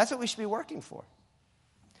 That's what we should be working for.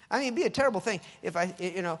 I mean, it'd be a terrible thing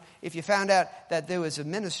if you found out that there was a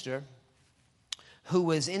minister who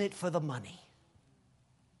was in it for the money.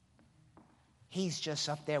 He's just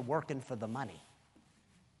up there working for the money.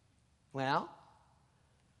 Well,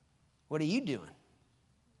 what are you doing?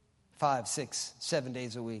 5, 6, 7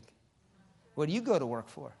 days a week. What do you go to work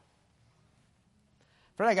for?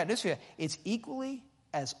 Friend, I got news for you. It's equally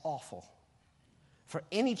as awful for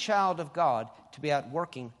any child of God to be out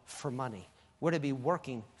working for money. We're to be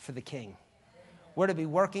working for the King. We're to be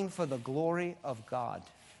working for the glory of God.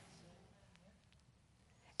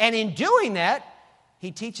 And in doing that, He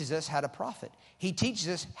teaches us how to profit. He teaches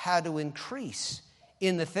us how to increase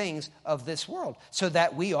in the things of this world so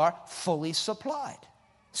that we are fully supplied.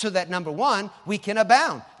 So that, number one, we can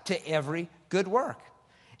abound to every good work.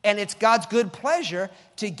 And it's God's good pleasure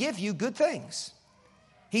to give you good things.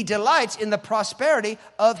 He delights in the prosperity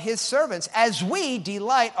of His servants as we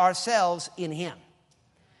delight ourselves in Him.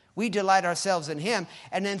 We delight ourselves in Him,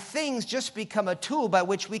 and then things just become a tool by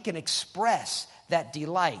which we can express that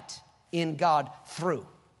delight in God through.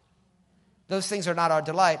 Those things are not our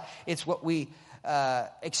delight. It's what we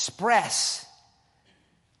express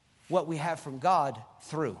what we have from God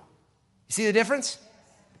through. You see the difference?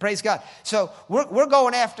 Praise God. So we're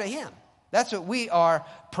going after Him. That's what we are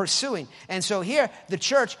pursuing. And so here, the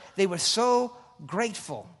church, they were so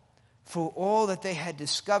grateful for all that they had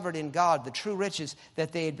discovered in God, the true riches,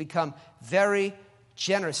 that they had become very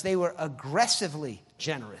generous. They were aggressively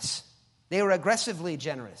generous. They were aggressively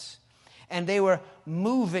generous. And they were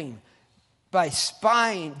moving by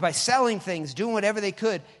selling things, doing whatever they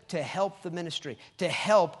could to help the ministry, to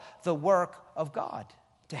help the work of God,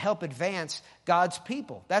 to help advance God's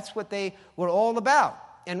people. That's what they were all about.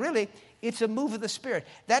 And really, it's a move of the Spirit.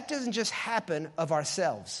 That doesn't just happen of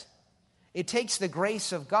ourselves. It takes the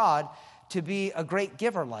grace of God to be a great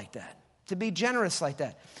giver like that, to be generous like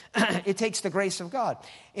that. It takes the grace of God.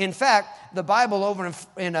 In fact, the Bible over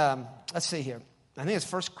in let's see here. I think it's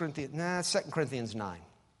 2 Corinthians 9.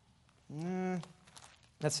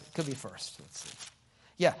 Could be first. Let's see.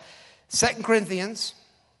 Yeah, 2 Corinthians.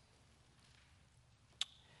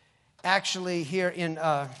 Actually, here in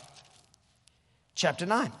chapter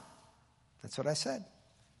 9. That's what I said.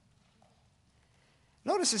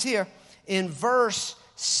 Notice this here in verse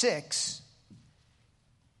 6.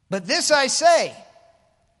 But this I say,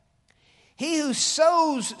 he who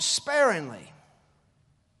sows sparingly.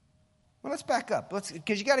 Well, let's back up,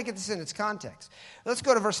 because you got to get this in its context. Let's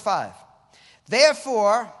go to verse 5.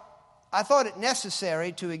 Therefore, I thought it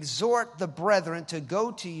necessary to exhort the brethren to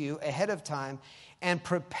go to you ahead of time and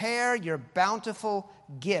prepare your bountiful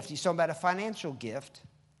gift. He's talking about a financial gift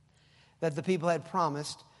that the people had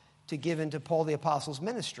promised to give into Paul the Apostle's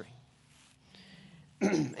ministry.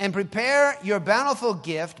 And prepare your bountiful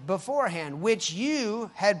gift beforehand, which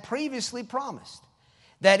you had previously promised,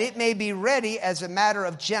 that it may be ready as a matter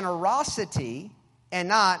of generosity and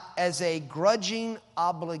not as a grudging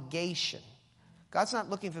obligation. God's not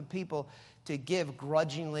looking for people to give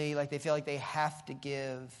grudgingly, like they feel like they have to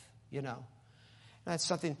give, That's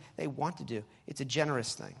something they want to do. It's a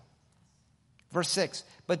generous thing. Verse 6,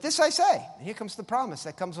 but this I say, and here comes the promise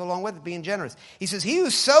that comes along with it, being generous. He says, he who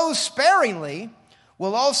sows sparingly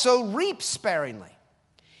will also reap sparingly.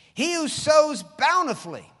 He who sows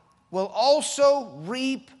bountifully will also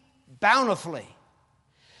reap bountifully.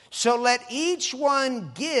 So let each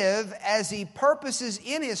one give as he purposes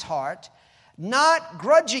in his heart, not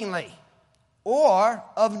grudgingly or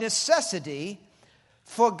of necessity,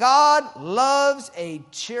 for God loves a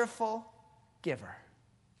cheerful giver.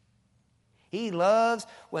 He loves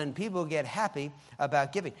when people get happy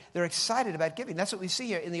about giving. They're excited about giving. That's what we see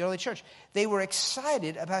here in the early church. They were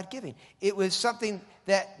excited about giving. It was something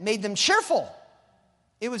that made them cheerful.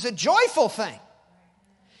 It was a joyful thing.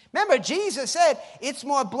 Remember, Jesus said, it's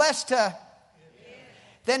more blessed to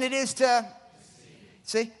than it is to.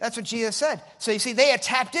 See, that's what Jesus said. So you see, they had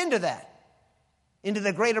tapped into that, into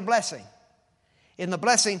the greater blessing, in the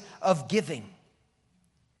blessing of giving.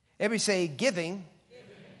 Everybody say, giving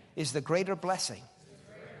is the greater blessing.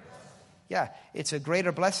 Yeah, it's a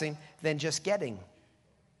greater blessing than just getting.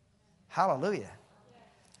 Hallelujah.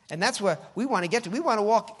 And that's where we want to get to. We want to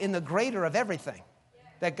walk in the greater of everything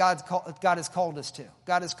that God has called us to.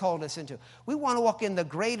 God has called us into. We want to walk in the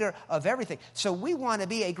greater of everything. So we want to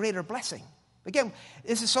be a greater blessing. Again,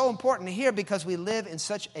 this is so important to hear because we live in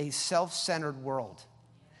such a self-centered world.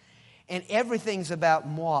 And everything's about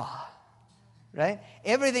moi, right?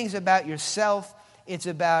 Everything's about yourself. It's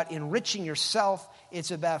about enriching yourself.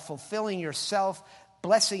 It's about fulfilling yourself,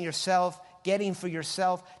 blessing yourself, getting for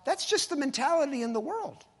yourself. That's just the mentality in the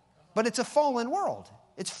world. But it's a fallen world.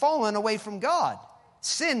 It's fallen away from God.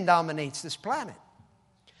 Sin dominates this planet.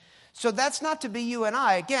 So that's not to be you and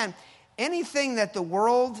I. Again, anything that the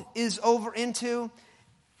world is over into,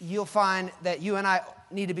 you'll find that you and I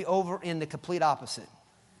need to be over in the complete opposite.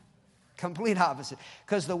 Complete opposite.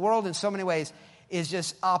 Because the world in so many ways is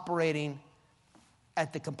just operating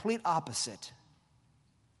at the complete opposite,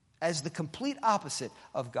 as the complete opposite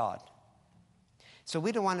of God. So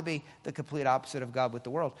we don't want to be the complete opposite of God with the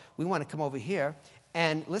world. We want to come over here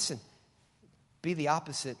and, listen, be the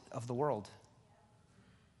opposite of the world.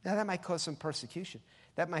 Now that might cause some persecution.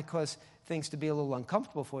 That might cause things to be a little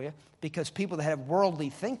uncomfortable for you, because people that have worldly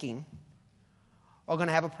thinking are going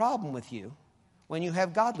to have a problem with you when you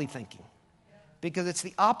have godly thinking, because it's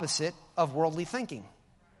the opposite of worldly thinking.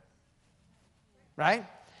 Right?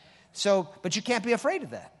 So, but you can't be afraid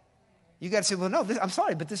of that. You got to say, well, no, I'm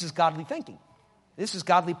sorry, but this is godly thinking. This is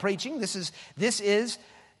godly preaching. This is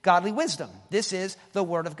godly wisdom. This is the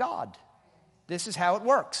Word of God. This is how it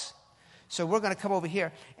works. So we're going to come over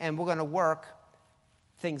here and we're going to work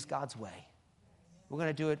things God's way. We're going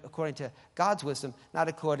to do it according to God's wisdom, not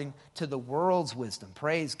according to the world's wisdom.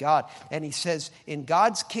 Praise God. And he says, in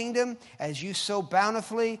God's kingdom, as you sow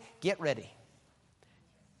bountifully, get ready.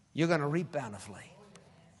 You're going to reap bountifully.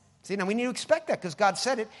 See, now we need to expect that because God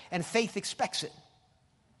said it, and faith expects it.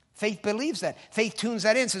 Faith believes that. Faith tunes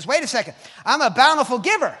that in and says, wait a second, I'm a bountiful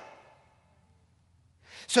giver.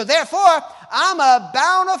 So therefore, I'm a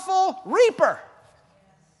bountiful reaper.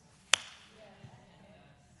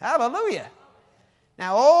 Hallelujah.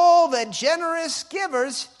 Now all the generous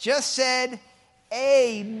givers just said,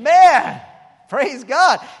 amen. Praise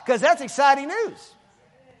God. Because that's exciting news.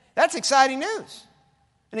 That's exciting news.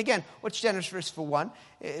 And again, what's generous for one,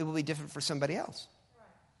 it will be different for somebody else.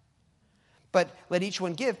 But let each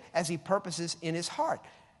one give as he purposes in his heart.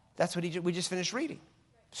 That's what we just finished reading.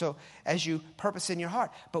 So as you purpose in your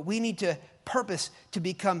heart. But we need to purpose to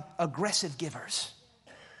become aggressive givers.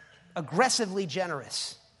 Aggressively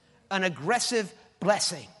generous. An aggressive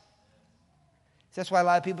blessing. That's why a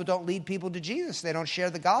lot of people don't lead people to Jesus. They don't share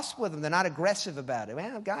the gospel with them. They're not aggressive about it.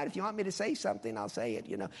 Well, God, if you want me to say something, I'll say it.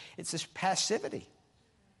 It's this passivity.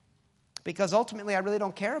 Because ultimately, I really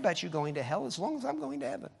don't care about you going to hell as long as I'm going to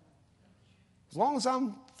heaven. As long as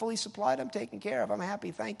I'm fully supplied, I'm taken care of. I'm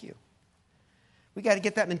happy, thank you. We got to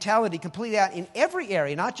get that mentality completely out in every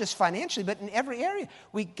area, not just financially, but in every area.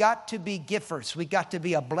 We got to be givers. We got to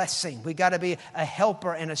be a blessing. We got to be a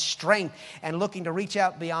helper and a strength and looking to reach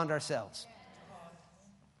out beyond ourselves.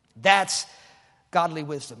 That's godly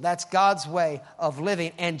wisdom. That's God's way of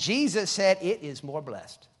living. And Jesus said it is more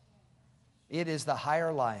blessed. It is the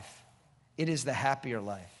higher life. It is the happier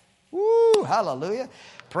life. Woo, hallelujah.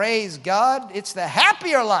 Praise God. It's the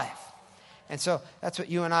happier life. And so that's what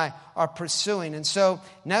you and I are pursuing. And so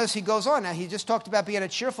now as he goes on, now he just talked about being a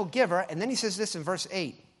cheerful giver. And then he says this in verse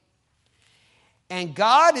 8. And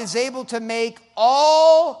God is able to make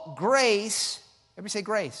all grace Everybody say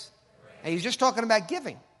grace. And he's just talking about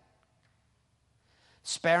giving.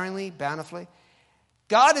 Sparingly, bountifully.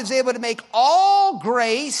 God is able to make all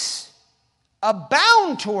grace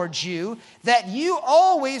abound towards you, that you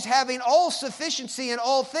always, having all sufficiency in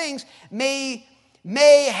all things, may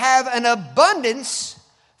have an abundance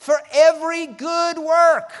for every good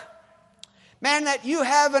work. Man, that you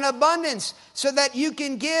have an abundance so that you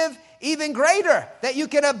can give even greater, that you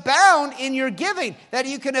can abound in your giving, that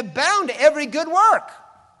you can abound to every good work.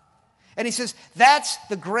 And he says, that's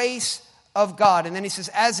the grace of God. And then he says,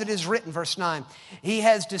 as it is written, verse 9, he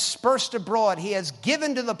has dispersed abroad, he has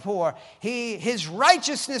given to the poor, his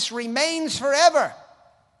righteousness remains forever.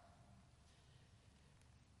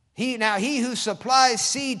 He who supplies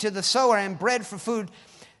seed to the sower and bread for food,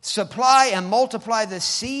 supply and multiply the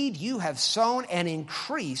seed you have sown and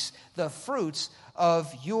increase the fruits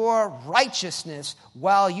of your righteousness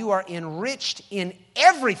while you are enriched in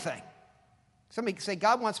everything. Somebody say,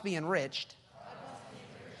 God wants to be enriched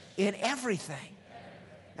in everything.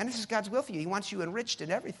 And this is God's will for you. He wants you enriched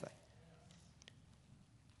in everything.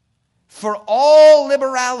 For all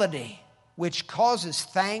liberality, which causes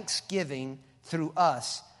thanksgiving through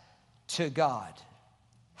us to God.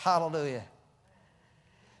 Hallelujah.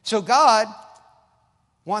 So God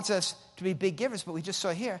wants us to be big givers, but we just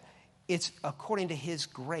saw here, it's according to His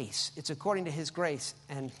grace. It's according to His grace.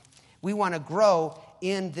 And we want to grow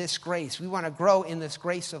in this grace. We want to grow in this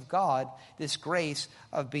grace of God, this grace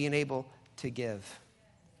of being able to give.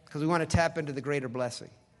 Because we want to tap into the greater blessing.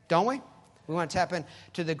 Don't we? We want to tap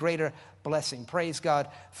into the greater blessing. Praise God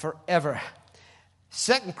forever.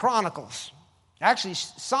 2 Chronicles, actually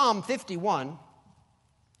Psalm 51,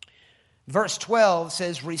 verse 12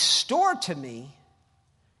 says, restore to me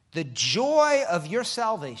the joy of your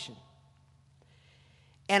salvation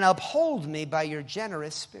and uphold me by your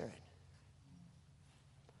generous spirit.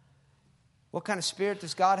 What kind of spirit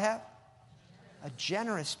does God have? A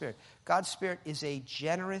generous spirit. God's spirit is a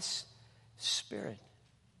generous spirit.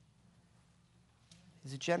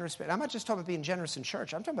 He's a generous spirit. I'm not just talking about being generous in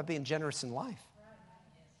church. I'm talking about being generous in life.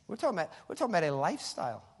 We're talking about a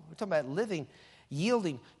lifestyle. We're talking about living,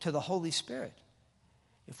 yielding to the Holy Spirit.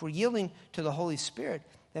 If we're yielding to the Holy Spirit,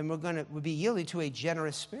 then we'll be yielding to a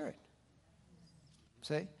generous spirit.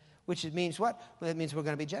 See? Which means what? Well, it means we're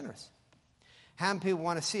going to be generous. How many people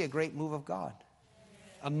want to see a great move of God?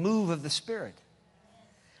 A move of the Spirit.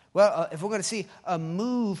 Well, if we're going to see a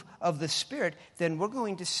move of the Spirit, then we're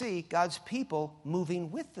going to see God's people moving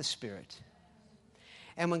with the Spirit.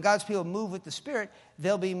 And when God's people move with the Spirit,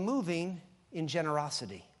 they'll be moving in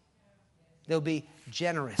generosity. They'll be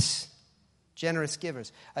generous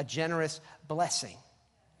givers, a generous blessing.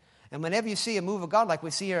 And whenever you see a move of God, like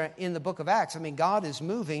we see here in the book of Acts, I mean, God is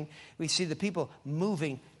moving. We see the people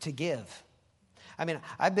moving to give. I mean,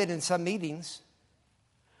 I've been in some meetings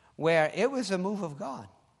where it was a move of God.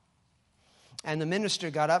 And the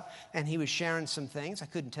minister got up and he was sharing some things. I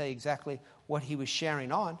couldn't tell you exactly what he was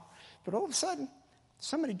sharing on. But all of a sudden,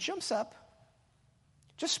 somebody jumps up,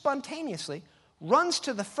 just spontaneously, runs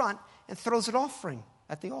to the front and throws an offering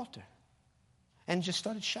at the altar. And just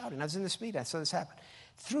started shouting. I was in this meeting. I saw this happen.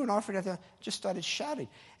 Threw an offering at the altar, just started shouting.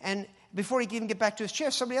 And before he could even get back to his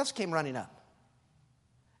chair, somebody else came running up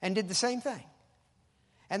and did the same thing.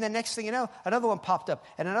 And then next thing you know, another one popped up,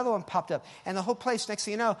 and another one popped up. And the whole place, next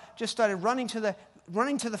thing you know, just started running to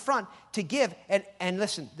the front to give. And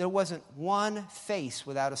listen, there wasn't one face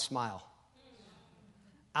without a smile.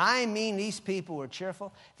 I mean, these people were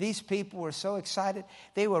cheerful. These people were so excited.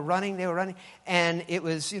 They were running. And it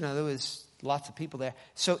was, there was lots of people there.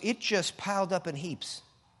 So it just piled up in heaps,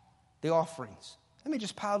 the offerings.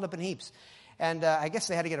 Just piled up in heaps. And I guess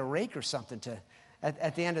they had to get a rake or something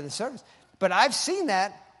at the end of the service. But I've seen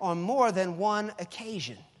that on more than one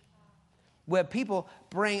occasion where people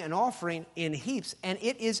bring an offering in heaps, and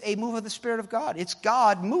it is a move of the Spirit of God. It's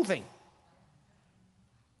God moving.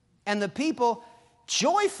 And the people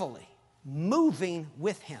joyfully moving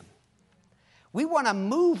with Him. We want to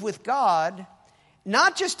move with God,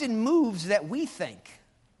 not just in moves that we think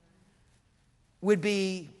would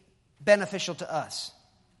be beneficial to us.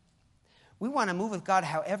 We want to move with God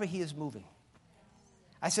however He is moving.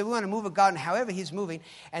 I said we want to move with God and however He's moving,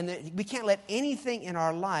 and we can't let anything in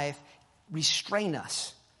our life restrain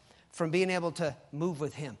us from being able to move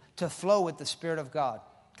with Him, to flow with the Spirit of God.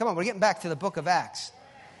 Come on, we're getting back to the book of Acts,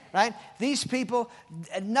 right? These people,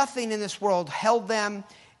 nothing in this world held them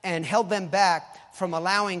back from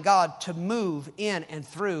allowing God to move in and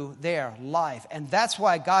through their life. And that's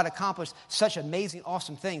why God accomplished such amazing,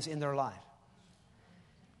 awesome things in their life.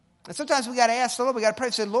 And sometimes we got to ask the Lord, we got to pray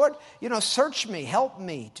and say, Lord, search me, help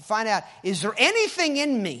me to find out, is there anything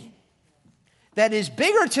in me that is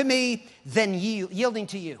bigger to me than yielding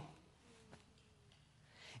to you?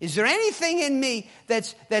 Is there anything in me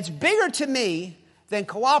that's bigger to me than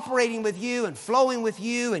cooperating with you and flowing with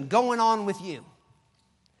you and going on with you?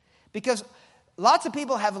 Because lots of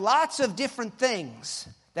people have lots of different things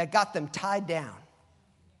that got them tied down.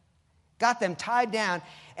 Got them tied down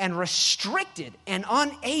and restricted and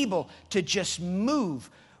unable to just move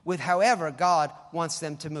with however God wants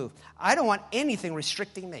them to move. I don't want anything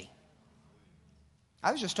restricting me.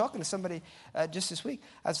 I was just talking to somebody just this week.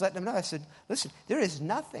 I was letting them know. I said, listen, there is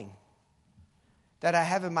nothing that I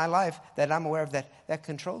have in my life that I'm aware of that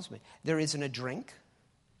controls me. There isn't a drink.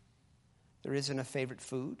 There isn't a favorite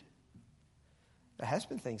food. There has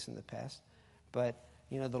been things in the past, but,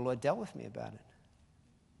 the Lord dealt with me about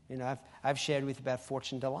it. I've shared with you about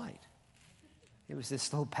Fortune Delight. It was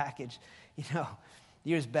this little package,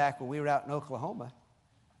 years back when we were out in Oklahoma.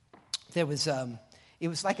 There was, it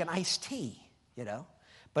was like an iced tea,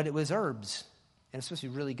 but it was herbs, and it's supposed to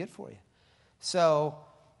be really good for you. So,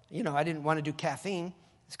 I didn't want to do caffeine.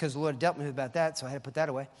 It's because the Lord dealt with me about that, so I had to put that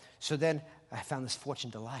away. So then I found this Fortune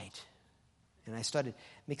Delight, and I started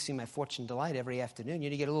mixing my Fortune Delight every afternoon. You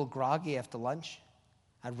get a little groggy after lunch.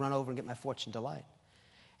 I'd run over and get my Fortune Delight,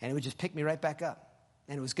 and it would just pick me right back up.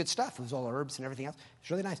 And it was good stuff. It was all herbs and everything else. It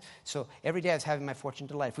was really nice. So every day I was having my Fortune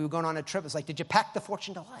Delight. If we were going on a trip, it was like, did you pack the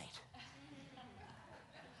Fortune Delight?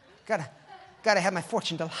 Gotta have my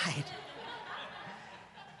Fortune Delight.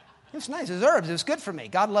 It was nice. It was herbs. It was good for me.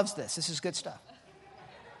 God loves this. This is good stuff.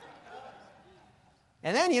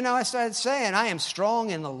 And then, I started saying, I am strong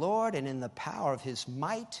in the Lord and in the power of his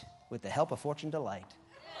might with the help of Fortune Delight.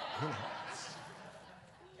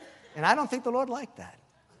 And I don't think the Lord liked that.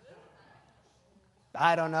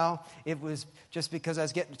 I don't know. It was just because I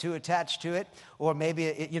was getting too attached to it, or maybe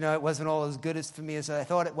it wasn't all as good for me as I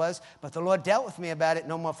thought it was. But the Lord dealt with me about it.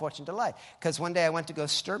 No more Fortune Delight. Because one day I went to go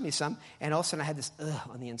stir me some, and all of a sudden I had this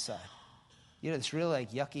on the inside. This really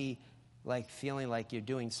yucky, feeling like you're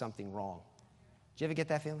doing something wrong. Did you ever get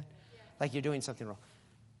that feeling? Yeah. Like you're doing something wrong.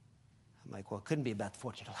 I'm like, well, it couldn't be about the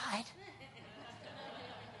Fortune Delight.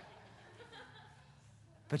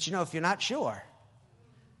 But if you're not sure,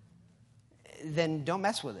 then don't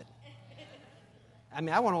mess with it.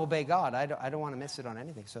 I want to obey God. I don't want to miss it on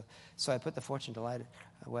anything. So I put the Fortune Delight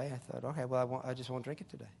away. I thought, okay, well, I just won't drink it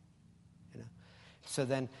today. So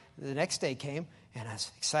then the next day came, and I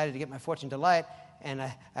was excited to get my Fortune Delight, and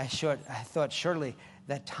I thought surely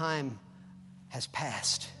that time has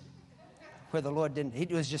passed where the Lord didn't.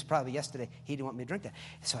 It was just probably yesterday. He didn't want me to drink that.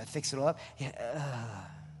 So I fixed it all up.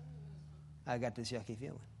 I got this yucky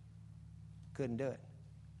feeling. Couldn't do it.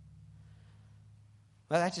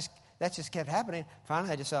 Well, that just kept happening.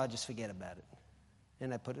 Finally, I just said, I'll just forget about it.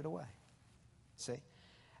 And I put it away. See?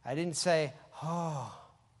 I didn't say, I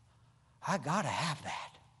got to have that.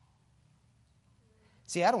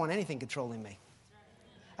 See, I don't want anything controlling me.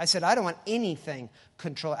 I said, I don't want anything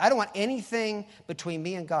control. I don't want anything between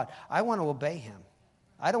me and God. I want to obey him.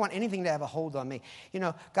 I don't want anything to have a hold on me.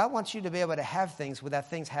 God wants you to be able to have things without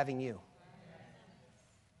things having you.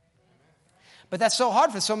 But that's so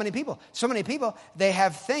hard for so many people. So many people, they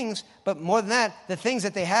have things, but more than that, the things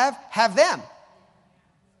that they have them.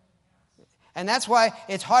 And that's why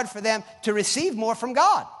it's hard for them to receive more from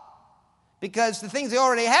God. Because the things they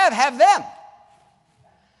already have them.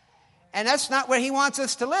 And that's not where he wants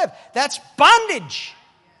us to live. That's bondage.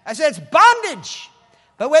 I said it's bondage.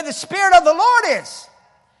 But where the Spirit of the Lord is,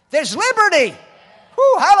 there's liberty.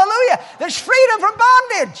 Whew, hallelujah. There's freedom from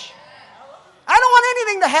bondage. I don't want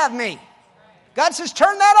anything to have me. God says,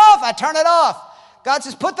 turn that off. I turn it off. God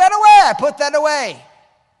says, put that away. I put that away.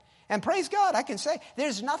 And praise God, I can say,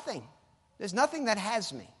 there's nothing that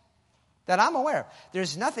has me that I'm aware of.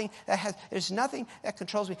 There's nothing that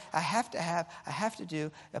controls me. I have to do,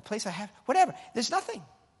 a place I have, whatever. There's nothing.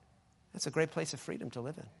 That's a great place of freedom to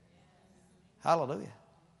live in. Hallelujah.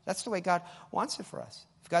 That's the way God wants it for us.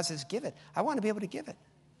 If God says, give it, I want to be able to give it.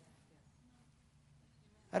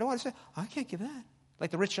 I don't want to say, I can't give that.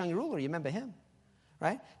 Like the rich young ruler, you remember him,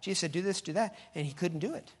 right? Jesus said, do this, do that, and he couldn't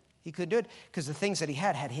do it. He couldn't do it because the things that he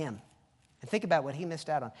had him. And think about what he missed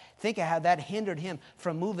out on. Think of how that hindered him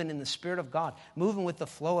from moving in the Spirit of God, moving with the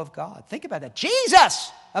flow of God. Think about that.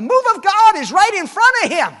 Jesus, a move of God is right in front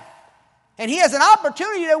of him. And he has an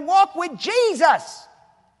opportunity to walk with Jesus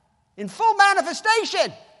in full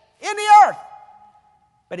manifestation in the earth.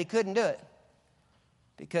 But he couldn't do it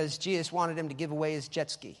because Jesus wanted him to give away his jet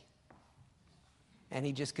ski. And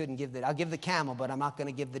he just couldn't give that. I'll give the camel, but I'm not going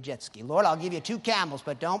to give the jet ski. Lord, I'll give you 2 camels,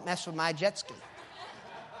 but don't mess with my jet ski.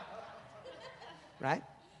 Right?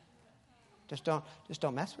 Just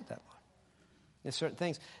don't mess with that, Lord. There's certain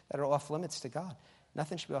things that are off limits to God.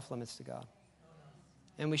 Nothing should be off limits to God.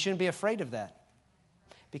 And we shouldn't be afraid of that,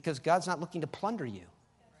 because God's not looking to plunder you.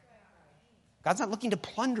 God's not looking to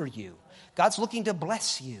plunder you. God's looking to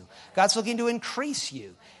bless you. God's looking to increase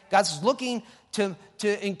you. God's looking to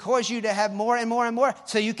encourage you to have more and more and more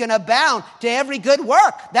so you can abound to every good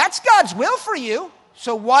work. That's God's will for you.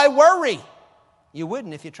 So why worry? You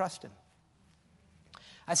wouldn't if you trust Him.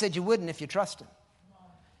 I said you wouldn't if you trust Him.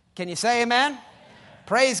 Can you say amen?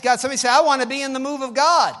 Praise God. Somebody say, I want to be in the move of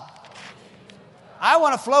God. I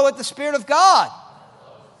want to flow with the Spirit of God.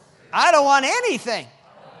 I don't want anything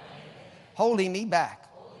holding me back.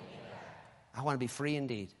 I want to be free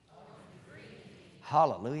indeed.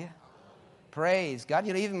 Hallelujah. Praise God.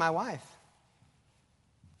 You know, even my wife.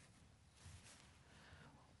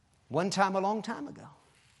 One time, a long time ago,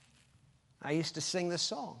 I used to sing this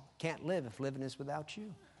song, Can't Live If Living Is Without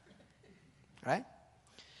You. Right?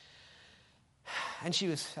 And she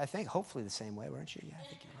was, I think, hopefully the same way, weren't you? Yeah, I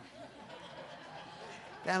think you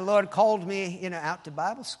were. And the Lord called me, out to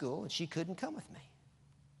Bible school, and she couldn't come with me.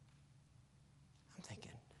 I'm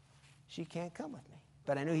thinking, she can't come with me.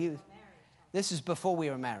 But I knew he was. This is before we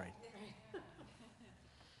were married.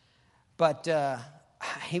 But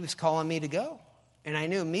he was calling me to go. And I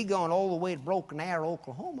knew me going all the way to Broken Arrow,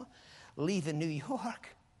 Oklahoma, leaving New York.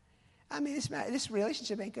 I mean, this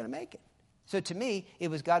relationship ain't going to make it. So to me,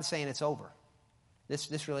 it was God saying it's over.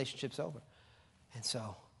 This relationship's over. And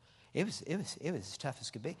so it was as tough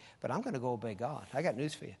as could be. But I'm going to go obey God. I got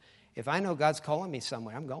news for you. If I know God's calling me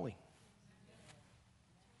somewhere, I'm going.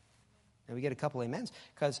 And we get a couple amens.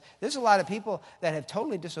 Because there's a lot of people that have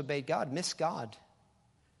totally disobeyed God, missed God,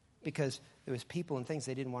 because there was people and things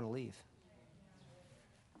they didn't want to leave.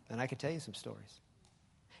 And I could tell you some stories.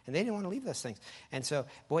 And they didn't want to leave those things. And so,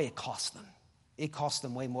 boy, it cost them. It cost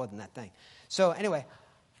them way more than that thing. So anyway,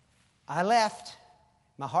 I left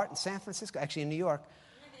my heart in San Francisco, actually in New York.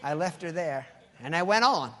 I left her there, and I went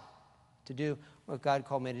on to do what God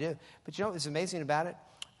called me to do. But you know what was amazing about it?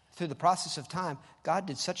 Through the process of time, God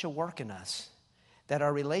did such a work in us that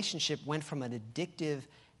our relationship went from an addictive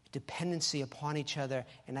dependency upon each other,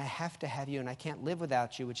 and I have to have you, and I can't live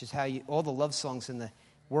without you, which is how all the love songs in the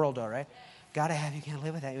world are, right? Gotta have you, can't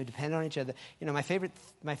live without you. We depend on each other. You know, my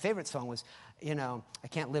favorite song was, I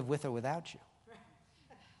can't live with or without you.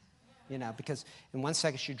 Because in 1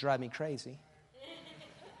 second she'd drive me crazy.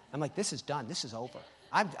 I'm like, this is done. This is over.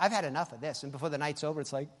 I've had enough of this. And before the night's over,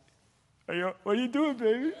 it's like, what are you doing,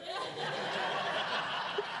 baby?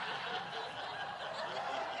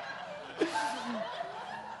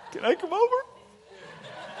 Can I come over?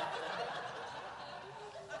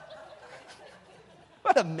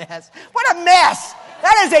 What a mess. What a mess.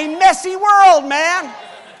 That is a messy world, man.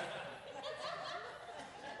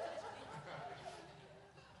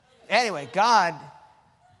 Anyway, God,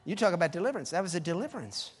 you talk about deliverance. That was a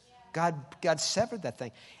deliverance. God severed that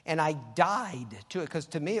thing. And I died to it, because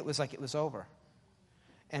to me it was like it was over.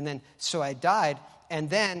 And then, so I died. And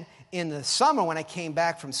then in the summer when I came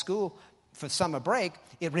back from school for summer break,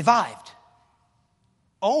 it revived.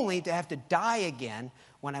 Only to have to die again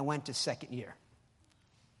when I went to second year.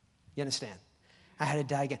 You understand? I had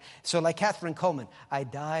to die again. So like Catherine Coleman, I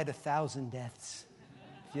died 1,000 deaths.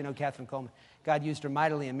 You know Catherine Coleman. God used her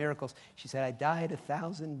mightily in miracles. She said, I died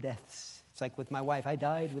 1,000 deaths. It's like with my wife, I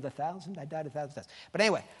died with 1,000. I died 1,000 deaths. But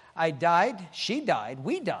anyway, I died, she died,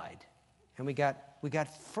 we died. And we got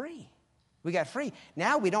free. We got free.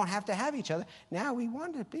 Now we don't have to have each other. Now we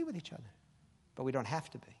want to be with each other. But we don't have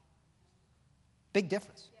to be. Big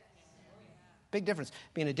difference. Big difference.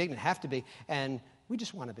 Being indignant, have to be. And we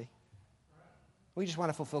just want to be. We just want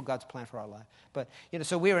to fulfill God's plan for our life. But,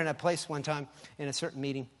 so we were in a place one time in a certain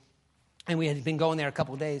meeting, and we had been going there a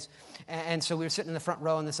couple of days. And so we were sitting in the front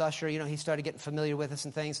row, and this usher, he started getting familiar with us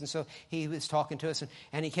and things. And so he was talking to us,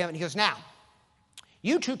 and he came and he goes, now,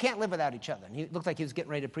 you two can't live without each other. And he looked like he was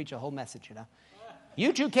getting ready to preach a whole message,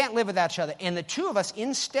 You two can't live without each other. And the two of us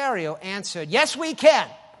in stereo answered, yes, we can.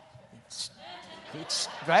 It's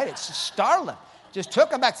right? It's startling. Just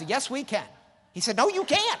took him back and said, yes, we can. He said, no, you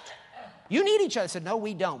can't. You need each other. I said, no,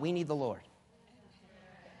 we don't. We need the Lord.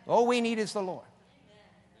 All we need is the Lord.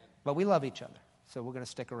 But we love each other, so we're going to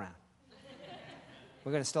stick around.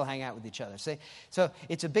 We're going to still hang out with each other. See? So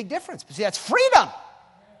it's a big difference. But see, that's freedom.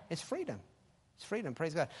 It's freedom. It's freedom.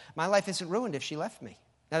 Praise God. My life isn't ruined if she left me.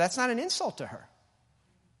 Now, that's not an insult to her.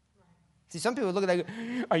 See, some people look at that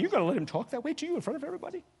and go, are you going to let him talk that way to you in front of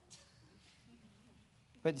everybody?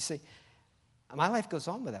 But you see, my life goes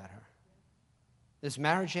on without her. There's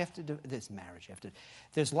life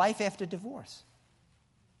after divorce.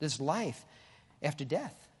 There's life after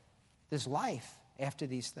death. There's life after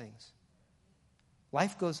these things.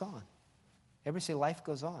 Life goes on. Everybody say life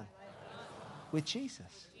goes on. With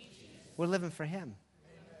Jesus. We're living for Him.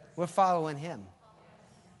 We're following Him.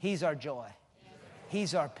 He's our joy.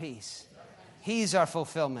 He's our peace. He's our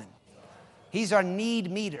fulfillment. He's our need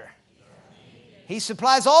meter. He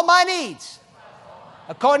supplies all my needs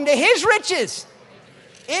according to His riches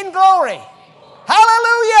in glory.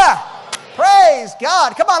 Hallelujah. Praise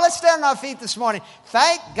God. Come on, let's stand on our feet this morning.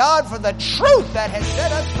 Thank God for the truth that has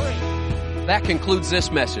set us free. That concludes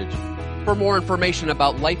this message. For more information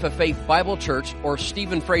about Life of Faith Bible Church or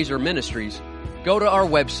Stephen Fraser Ministries, go to our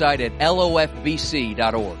website at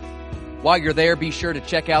lofbc.org. While you're there, be sure to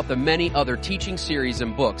check out the many other teaching series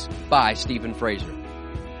and books by Stephen Fraser.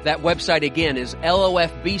 That website again is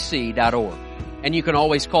lofbc.org. And you can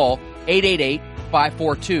always call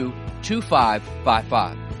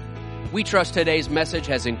 888-542-2555. We trust today's message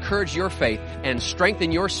has encouraged your faith and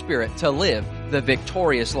strengthened your spirit to live the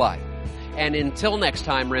victorious life. And until next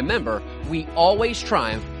time, remember, we always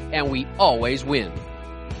triumph and we always win.